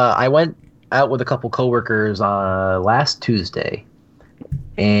one. I went out with a couple coworkers last Tuesday,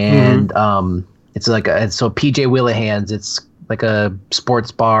 and it's so PJ Willihan's. It's like a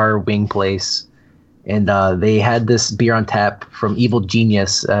sports bar wing place, and they had this beer on tap from Evil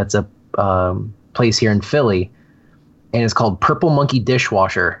Genius. It's a place here in Philly, and it's called Purple Monkey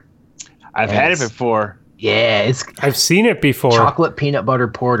Dishwasher. I've had it before. Yeah, I've seen it before. Chocolate peanut butter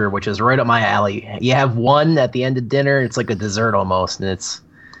porter, which is right up my alley. You have one at the end of dinner. It's like a dessert almost, and it's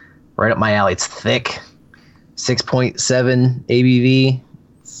right up my alley. It's thick, 6.7 ABV.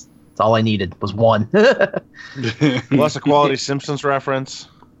 It's all I needed was one. Plus a quality Simpsons reference.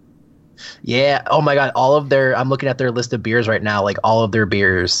 Yeah. Oh my God. I'm looking at their list of beers right now. Like all of their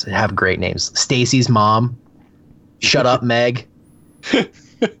beers have great names. Stacy's Mom. Shut Up, Meg.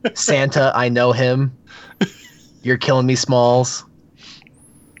 Santa, I Know Him. You're Killing Me, Smalls.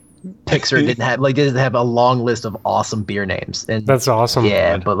 Pixar didn't have a long list of awesome beer names. And that's awesome.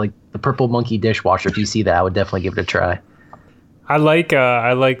 Yeah, but like the Purple Monkey Dishwasher, if you see that, I would definitely give it a try. I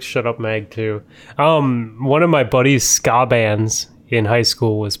like Shut Up Mag too. One of my buddy's ska bands in high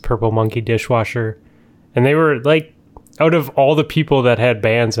school was Purple Monkey Dishwasher, and they were like, out of all the people that had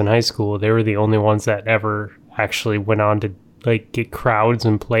bands in high school, they were the only ones that ever actually went on to like get crowds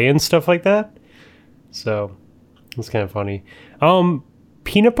and play and stuff like that. So it's kind of funny.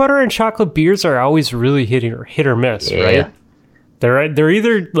 Peanut butter and chocolate beers are always really hit or miss, right? They're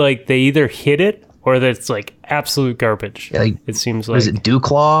either like they either hit it or that's like absolute garbage. Yeah, like, it seems like. Is it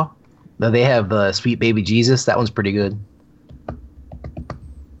Dewclaw? No, they have Sweet Baby Jesus. That one's pretty good.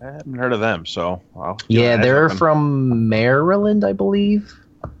 I haven't heard of them, so they're from Maryland, I believe.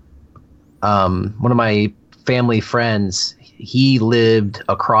 One of my family friends, he lived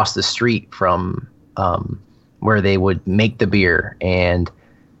across the street from where they would make the beer, and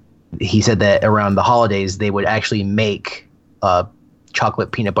he said that around the holidays they would actually make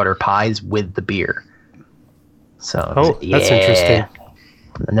chocolate peanut butter pies with the beer. So that's interesting.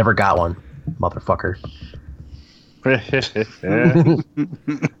 I never got one, motherfucker.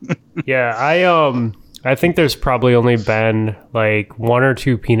 Yeah, I think there's probably only been like 1 or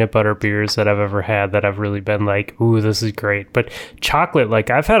 2 peanut butter beers that I've ever had that I've really been like, ooh, this is great. But chocolate,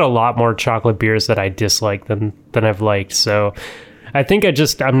 like I've had a lot more chocolate beers that I dislike than I've liked. So I think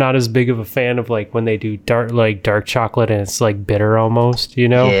I'm not as big of a fan of like when they do dark chocolate and it's like bitter almost, you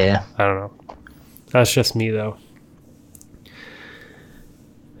know? Yeah. I don't know. That's just me though.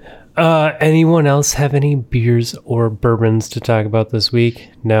 Anyone else have any beers or bourbons to talk about this week?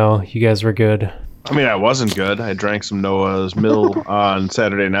 No, you guys were good. I mean, I wasn't good. I drank some Noah's Mill on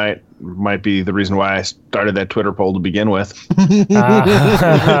Saturday night. Might be the reason why I started that Twitter poll to begin with.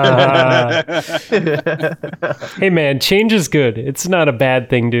 Hey man, change is good. It's not a bad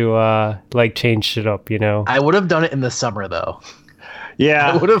thing to change shit up, you know. I would have done it in the summer though. I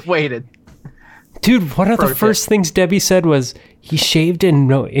Yeah. would have waited. Dude, one of the first things Debbie said was he shaved in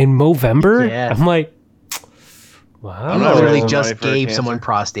Movember. Yeah. I'm like, wow. I'm I not literally rolling just money for gave cancer. someone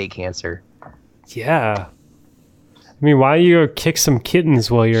prostate cancer. Yeah. I mean, why don't you go kick some kittens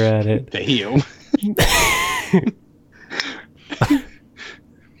while you're at it? Damn.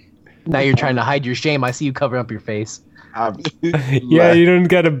 Now you're trying to hide your shame. I see you covering up your face. Yeah, you don't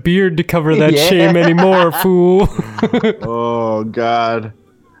got a beard to cover that Yeah. shame anymore, fool. Oh, God.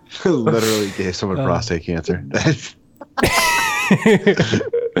 Literally gave someone prostate cancer.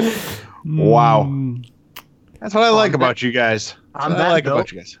 Wow. That's what I like about you guys. That's On what I that like note-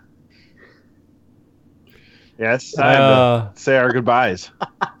 about you guys. Yeah, it's time to say our goodbyes.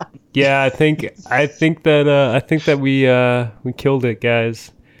 Yeah, I think that we killed it,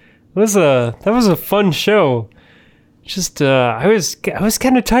 guys. That was a fun show. Just I was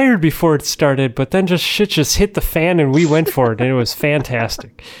kind of tired before it started, but then shit just hit the fan and we went for it, and it was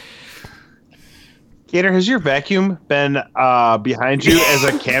fantastic. Gator, has your vacuum been behind you as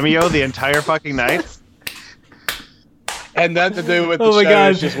a cameo the entire fucking night? Had nothing to do with the Oh my show.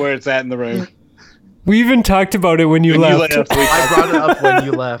 God. It's just where it's at in the room. We even talked about it when you When you left. left, I brought it up when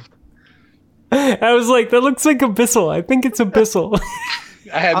you left. I was like, that looks like Abyssal. I think it's Abyssal.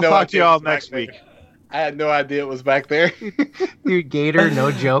 I had I'll no talk to idea you it all was back next week. there. I had no idea it was back there. Dude, Gator,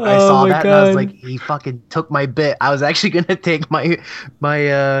 no joke. I Oh saw my that and I was God. like, he fucking took my bit. I was actually gonna take my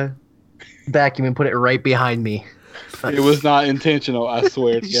vacuum and put it right behind me. It was not intentional, I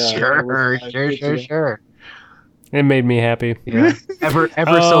swear to God. It was not intentional. Sure. It made me happy. Yeah. Ever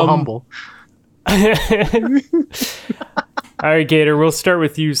so humble. All right, Gator, we'll start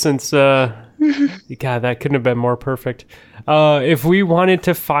with you since God, that couldn't have been more perfect. If we wanted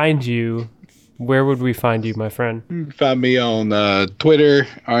to find you, where would we find you, my friend? You can find me on Twitter,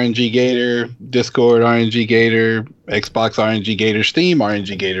 RNG Gator, Discord, RNG Gator, Xbox, RNG Gator, Steam,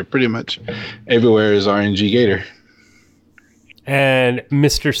 RNG Gator. Pretty much everywhere is RNG Gator. And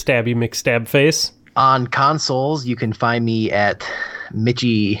Mr. Stabby McStabface. On consoles, you can find me at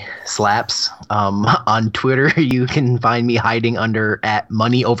Mitchy Slaps. On Twitter, you can find me hiding under at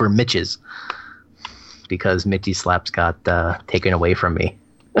Money Over Mitches because Mitchy Slaps got taken away from me.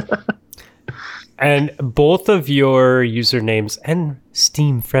 And both of your usernames and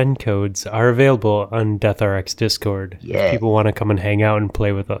Steam friend codes are available on DeathRx Discord. Yeah. If people want to come and hang out and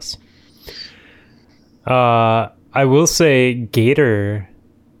play with us. I will say Gator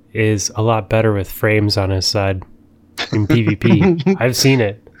is a lot better with frames on his side in PvP. I've seen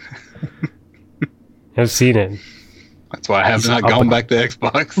it. That's why I have not up gone and- back to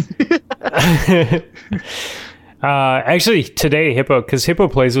Xbox. Actually, today, because Hippo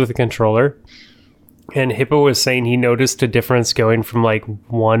plays with a controller, and Hippo was saying he noticed a difference going from like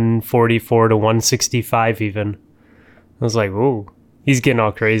 144 to 165 even. I was like, "Whoa, he's getting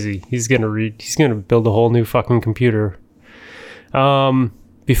all crazy. He's gonna build a whole new fucking computer."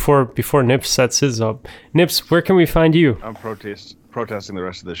 Before Nips sets his up, Nips, where can we find you? I'm protesting the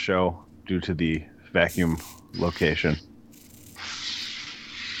rest of the show due to the vacuum location.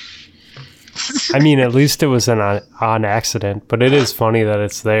 I mean, at least it was on accident, but it is funny that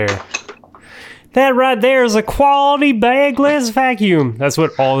it's there. That right there is a quality bagless vacuum. That's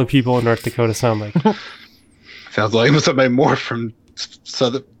what all the people in North Dakota sound like. Sounds like somebody more from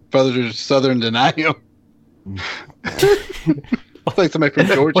further southern than I am. Like somebody from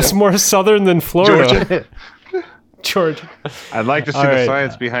Georgia. What's more southern than Florida? Georgia. Georgia. I'd like to see All the right.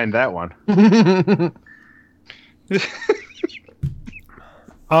 science behind that one.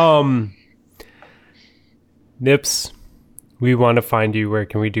 Nips, we want to find you. Where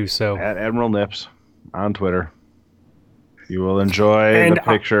can we do so? At Admiral Nips on Twitter. You will enjoy And the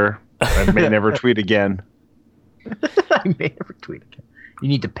picture. I may never tweet again. I may never tweet again. You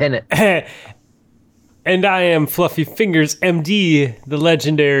need to pin it. And I am Fluffy Fingers MD, the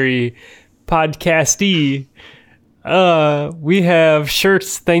legendary podcastee. We have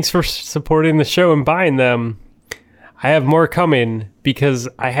shirts. Thanks for supporting the show and buying them. I have more coming because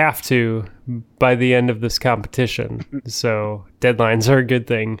I have to by the end of this competition. So deadlines are a good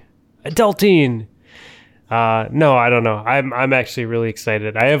thing. Adulting. No, I don't know. I'm actually really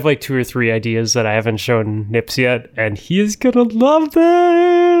excited. I have like 2 or 3 ideas that I haven't shown Nips yet, and he is gonna love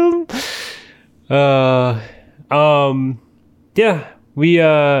them. Yeah, We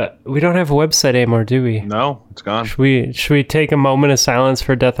don't have a website anymore, do we? No, it's gone. Should we take a moment of silence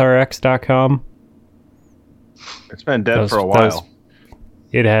for deathrx.com? It's been dead for a while.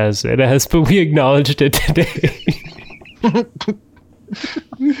 It has, but we acknowledged it today.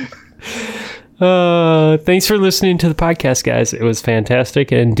 Thanks for listening to the podcast, guys. It was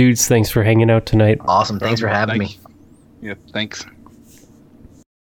fantastic. And dudes, thanks for hanging out tonight. Awesome. Thanks for having me. Yeah, thanks.